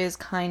George is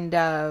kind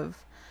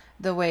of,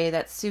 the way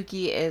that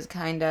Suki is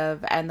kind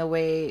of, and the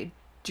way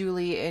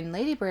Julie in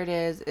Ladybird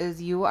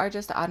is you are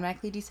just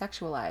automatically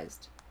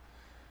desexualized.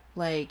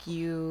 Like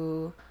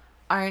you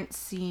aren't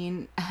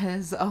seen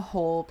as a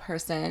whole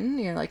person.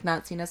 You're like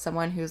not seen as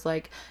someone who's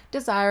like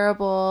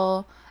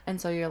desirable, and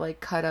so you're like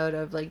cut out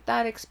of like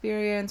that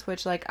experience,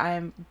 which like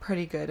I'm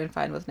pretty good and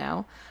fine with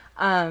now.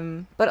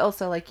 But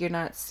also like you're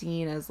not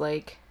seen as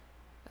like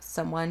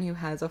someone who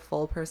has a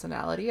full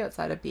personality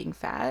outside of being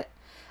fat,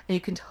 and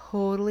you can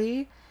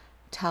totally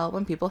tell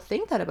when people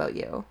think that about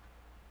you.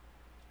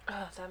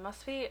 Oh, that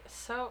must be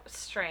so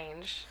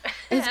strange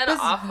It's and bizarre.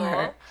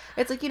 awful.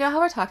 It's like, you know how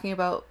we're talking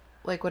about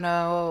like when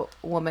a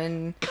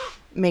woman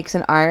makes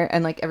an art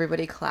and like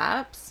everybody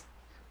claps?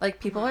 Like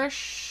people are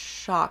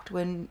shocked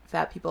when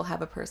fat people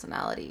have a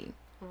personality.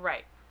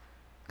 Right.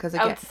 Because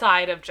again,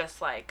 Outside of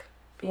just like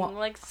being Well-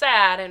 like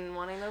sad and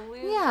wanting to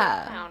lose a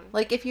yeah. pound.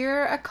 Like if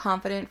you're a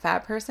confident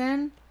fat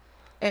person,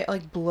 it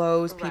like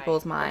blows Right.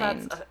 people's Well,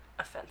 minds. that's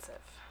offensive.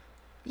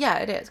 Yeah,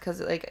 it is,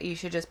 because like you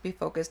should just be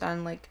focused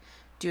on like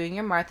doing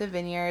your Martha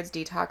Vineyards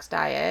detox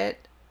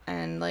diet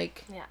and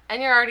like, Yeah.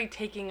 And you're already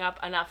taking up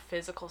enough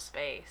physical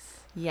space.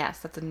 yes,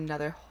 that's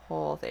another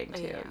whole thing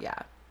too. Yeah.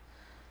 Yeah.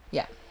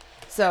 Yeah.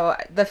 So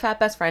the fat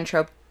best friend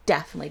trope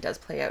definitely does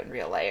play out in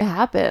real life. It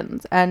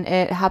happens, and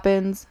it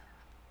happens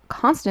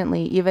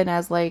constantly, even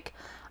as like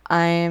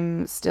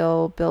I'm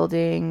still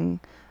building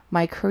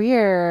my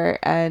career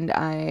and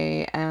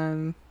I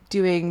am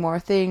doing more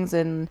things,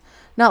 and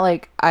not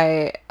like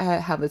I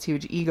have this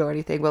huge ego or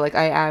anything, but like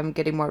I am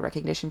getting more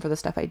recognition for the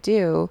stuff I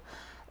do.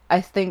 I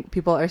think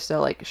people are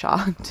still like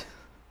shocked.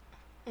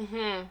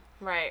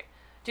 Right.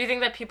 Do you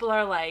think that people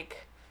are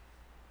like,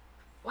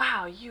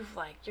 wow,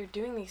 you're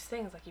doing these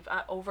things, like you've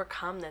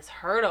overcome this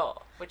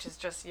hurdle, which is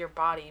just your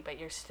body, but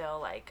you're still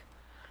like,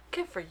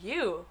 good for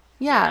you.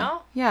 Yeah. You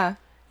know? Yeah.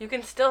 You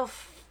can still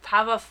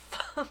have a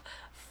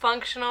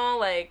functional,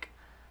 like,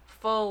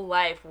 full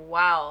life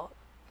while,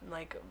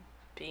 like,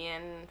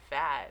 being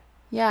fat.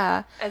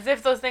 Yeah. As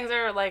if those things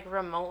are, like,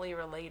 remotely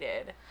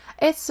related.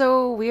 It's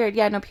so weird.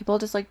 Yeah, no, people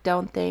just like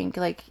don't think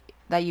like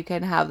that you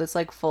can have this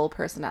like full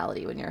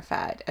personality when you're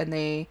fat, and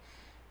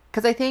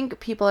because I think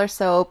people are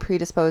so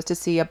predisposed to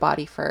see a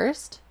body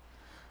first.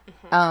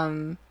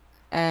 And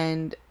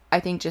I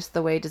think just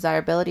the way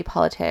desirability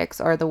politics,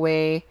 or the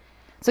way,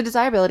 so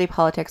desirability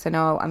politics, I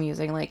know I'm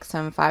using like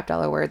some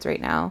 $5 words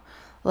right now,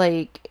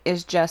 like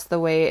is just the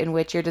way in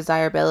which your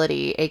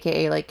desirability,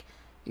 aka like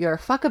your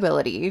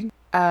fuckability,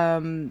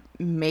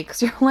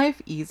 makes your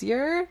life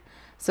easier.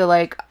 So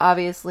like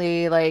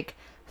obviously like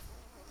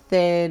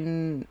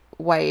thin,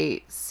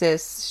 white,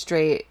 cis,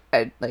 straight,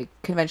 like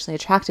conventionally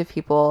attractive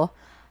people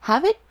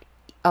have it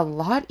a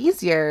lot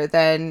easier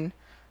than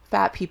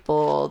fat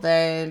people,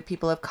 than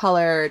people of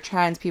color,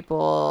 trans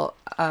people,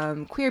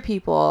 queer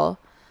people.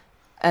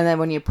 And then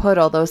when you put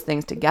all those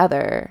things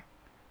together,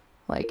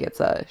 like it's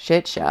a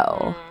shit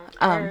show.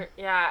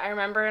 I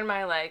remember in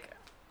my like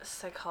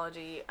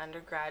psychology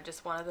undergrad,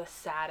 just one of the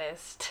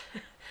saddest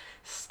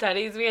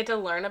studies we had to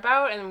learn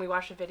about, and we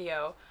watched a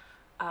video,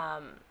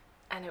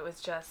 and it was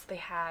just they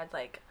had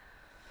like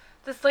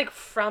this like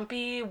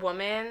frumpy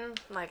woman,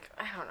 like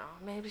I don't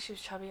know, maybe she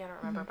was chubby, I don't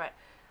remember, but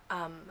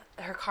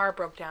her car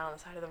broke down on the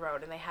side of the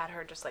road, and they had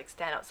her just like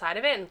stand outside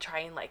of it and try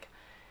and like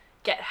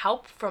get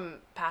help from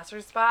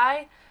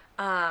passersby.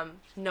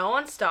 No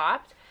one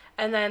stopped.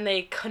 And then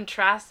they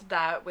contrasted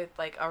that with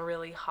like a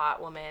really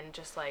hot woman,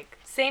 just like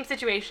same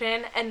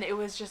situation, and it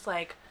was just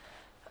like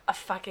a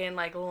fucking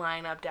like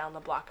lineup down the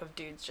block of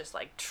dudes just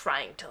like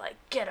trying to like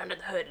get under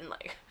the hood and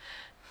like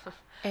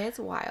It's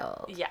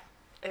wild. yeah,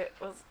 it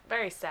was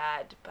very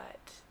sad, but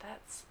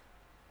that's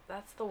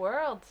the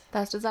world.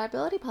 That's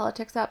desirability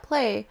politics at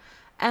play,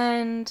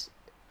 and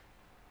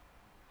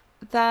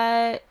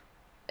that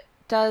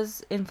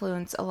does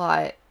influence a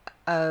lot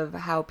of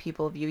how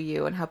people view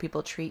you and how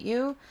people treat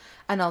you,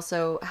 and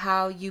also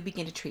how you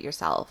begin to treat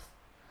yourself.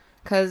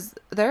 Because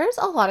there's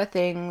a lot of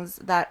things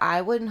that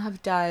I wouldn't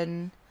have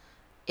done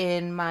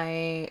in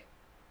my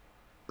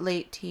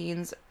late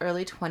teens,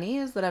 early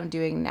 20s that I'm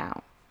doing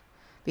now.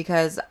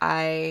 Because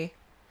I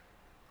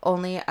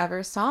only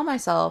ever saw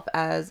myself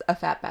as a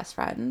fat best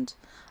friend.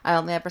 I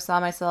only ever saw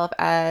myself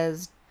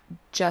as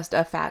just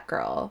a fat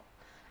girl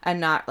and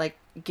not like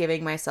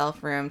giving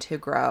myself room to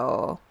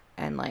grow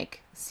and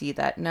like see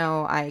that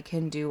no, I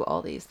can do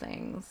all these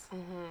things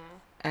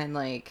and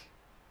like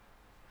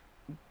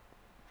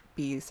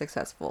be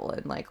successful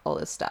and like all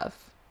this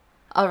stuff.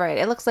 All right,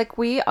 it looks like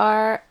we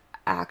are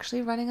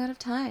actually running out of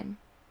time.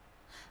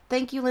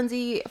 Thank you,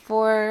 Lindsay,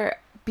 for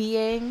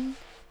being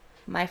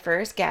my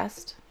first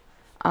guest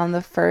on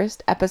the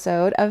first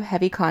episode of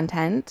Heavy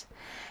Content.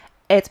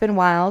 It's been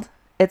wild.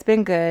 It's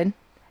been good.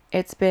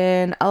 It's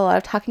been a lot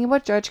of talking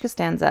about George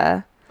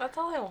Costanza. That's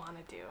all I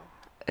want to do.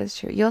 It's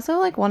true. You also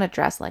like want to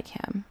dress like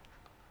him.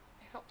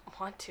 I don't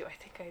want to. I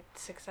think I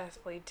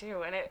successfully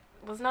do, and it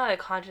was not a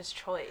conscious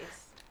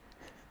choice.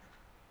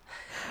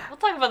 We'll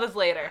talk about this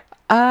later.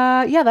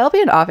 Yeah, that'll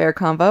be an off-air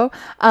combo.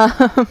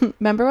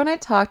 Remember when I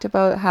talked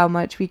about how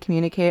much we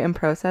communicate and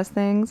process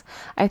things?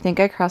 I think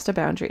I crossed a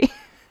boundary.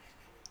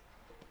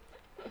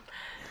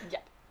 Yeah.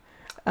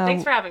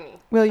 Thanks for having me.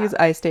 We'll use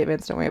I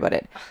statements. Don't worry about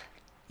it.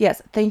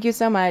 Yes, thank you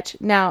so much.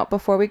 Now,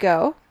 before we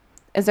go,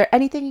 is there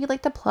anything you'd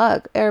like to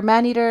plug? Are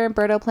Maneater and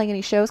Berto playing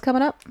any shows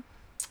coming up?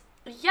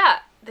 Yeah,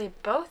 they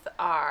both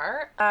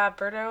are.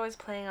 Berto is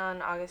playing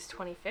on August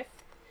 25th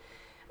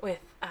with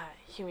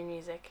Human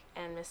Music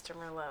and Mr.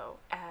 Merlot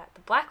at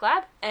the Black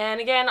Lab. And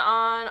again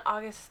on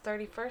August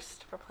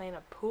 31st, we're playing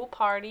a pool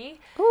party.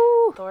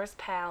 Ooh. Thor's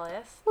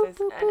Palace. Ooh, There's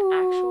ooh, an ooh.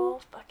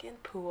 actual fucking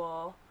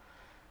pool.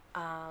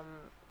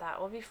 That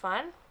will be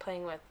fun.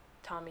 Playing with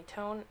Tommy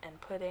Tone and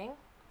Pudding.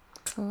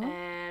 Cool.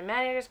 And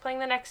Maneater's playing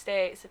the next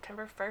day,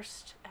 September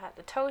 1st at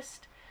the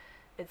Toast.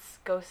 It's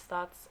Ghost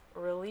Thoughts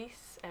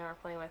release, and we're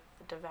playing with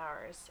the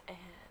Devourers and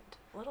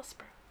Little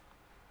Spur.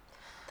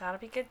 That'll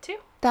be good too.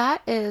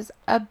 That is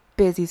a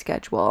busy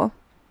schedule.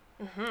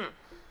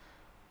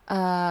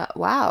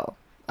 Wow.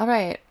 All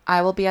right.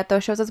 I will be at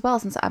those shows as well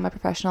since I'm a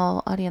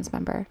professional audience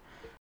member.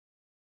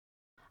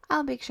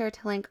 I'll make sure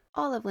to link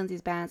all of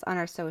Lindsay's bands on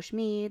our social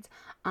medias,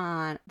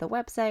 on the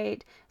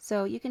website,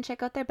 so you can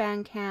check out their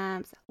band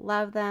camps,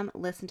 love them,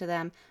 listen to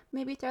them,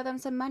 maybe throw them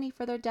some money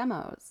for their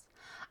demos.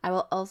 I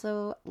will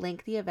also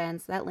link the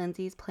events that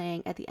Lindsay's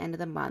playing at the end of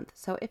the month,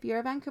 so if you're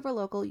a Vancouver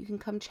local, you can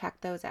come check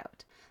those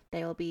out.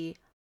 They will be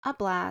a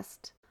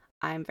blast.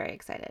 I'm very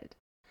excited.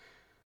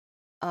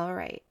 All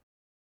right.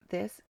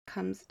 This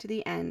comes to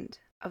the end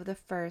of the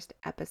first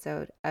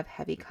episode of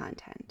Heavy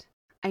Content.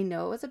 I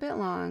know it was a bit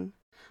long,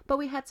 but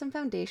we had some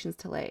foundations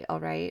to lay, all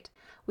right?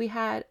 We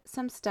had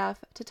some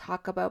stuff to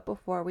talk about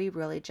before we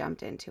really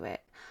jumped into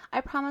it.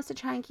 I promise to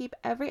try and keep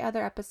every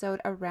other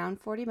episode around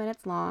 40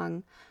 minutes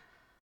long,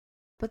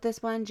 but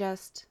this one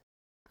just,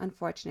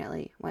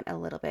 unfortunately, went a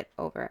little bit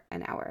over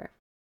an hour.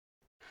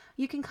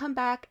 You can come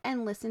back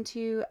and listen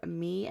to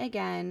me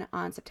again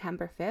on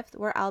September 5th,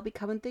 where I'll be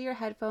coming through your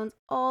headphones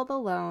all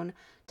alone,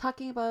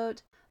 talking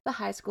about the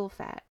high school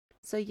fat.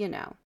 So you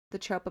know, the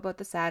trope about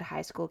the sad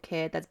high school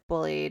kid that's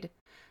bullied,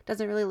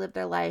 doesn't really live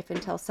their life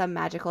until some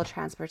magical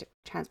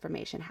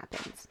transformation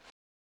happens.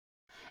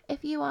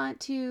 If you want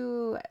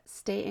to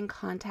stay in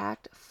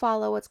contact,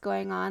 follow what's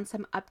going on,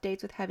 some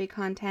updates with Heavy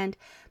Content,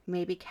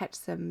 maybe catch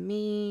some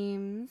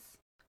memes,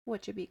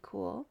 which would be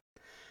cool.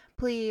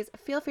 Please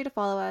feel free to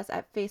follow us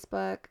at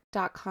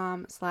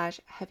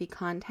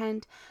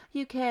facebook.com/heavycontent.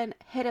 You can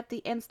hit up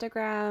the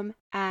Instagram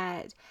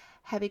at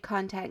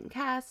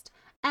heavycontentcast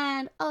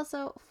and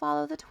also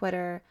follow the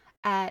Twitter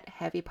at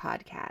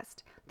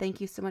heavypodcast.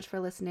 Thank you so much for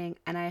listening,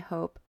 and I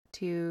hope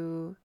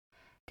to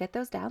get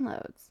those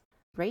downloads.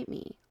 Rate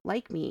me,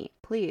 like me,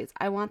 please.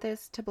 I want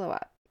this to blow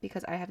up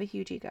because I have a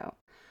huge ego,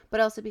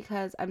 but also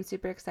because I'm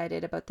super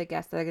excited about the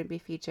guests that are going to be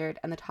featured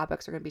and the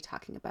topics we're going to be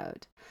talking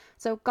about.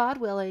 So God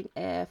willing,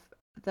 if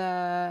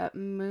the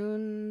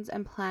moons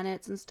and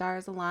planets and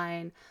stars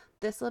align,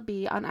 this will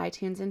be on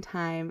iTunes in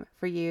time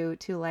for you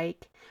to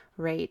like,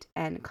 rate,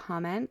 and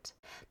comment.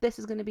 This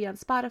is going to be on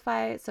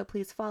Spotify, so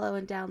please follow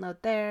and download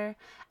there,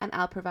 and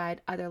I'll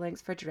provide other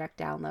links for direct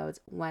downloads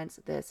once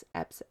this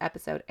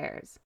episode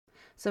airs.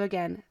 So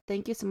again,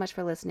 thank you so much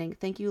for listening.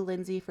 Thank you,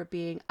 Lindsay, for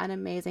being an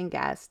amazing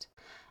guest,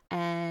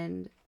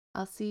 and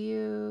I'll see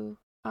you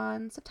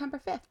on September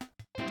 5th.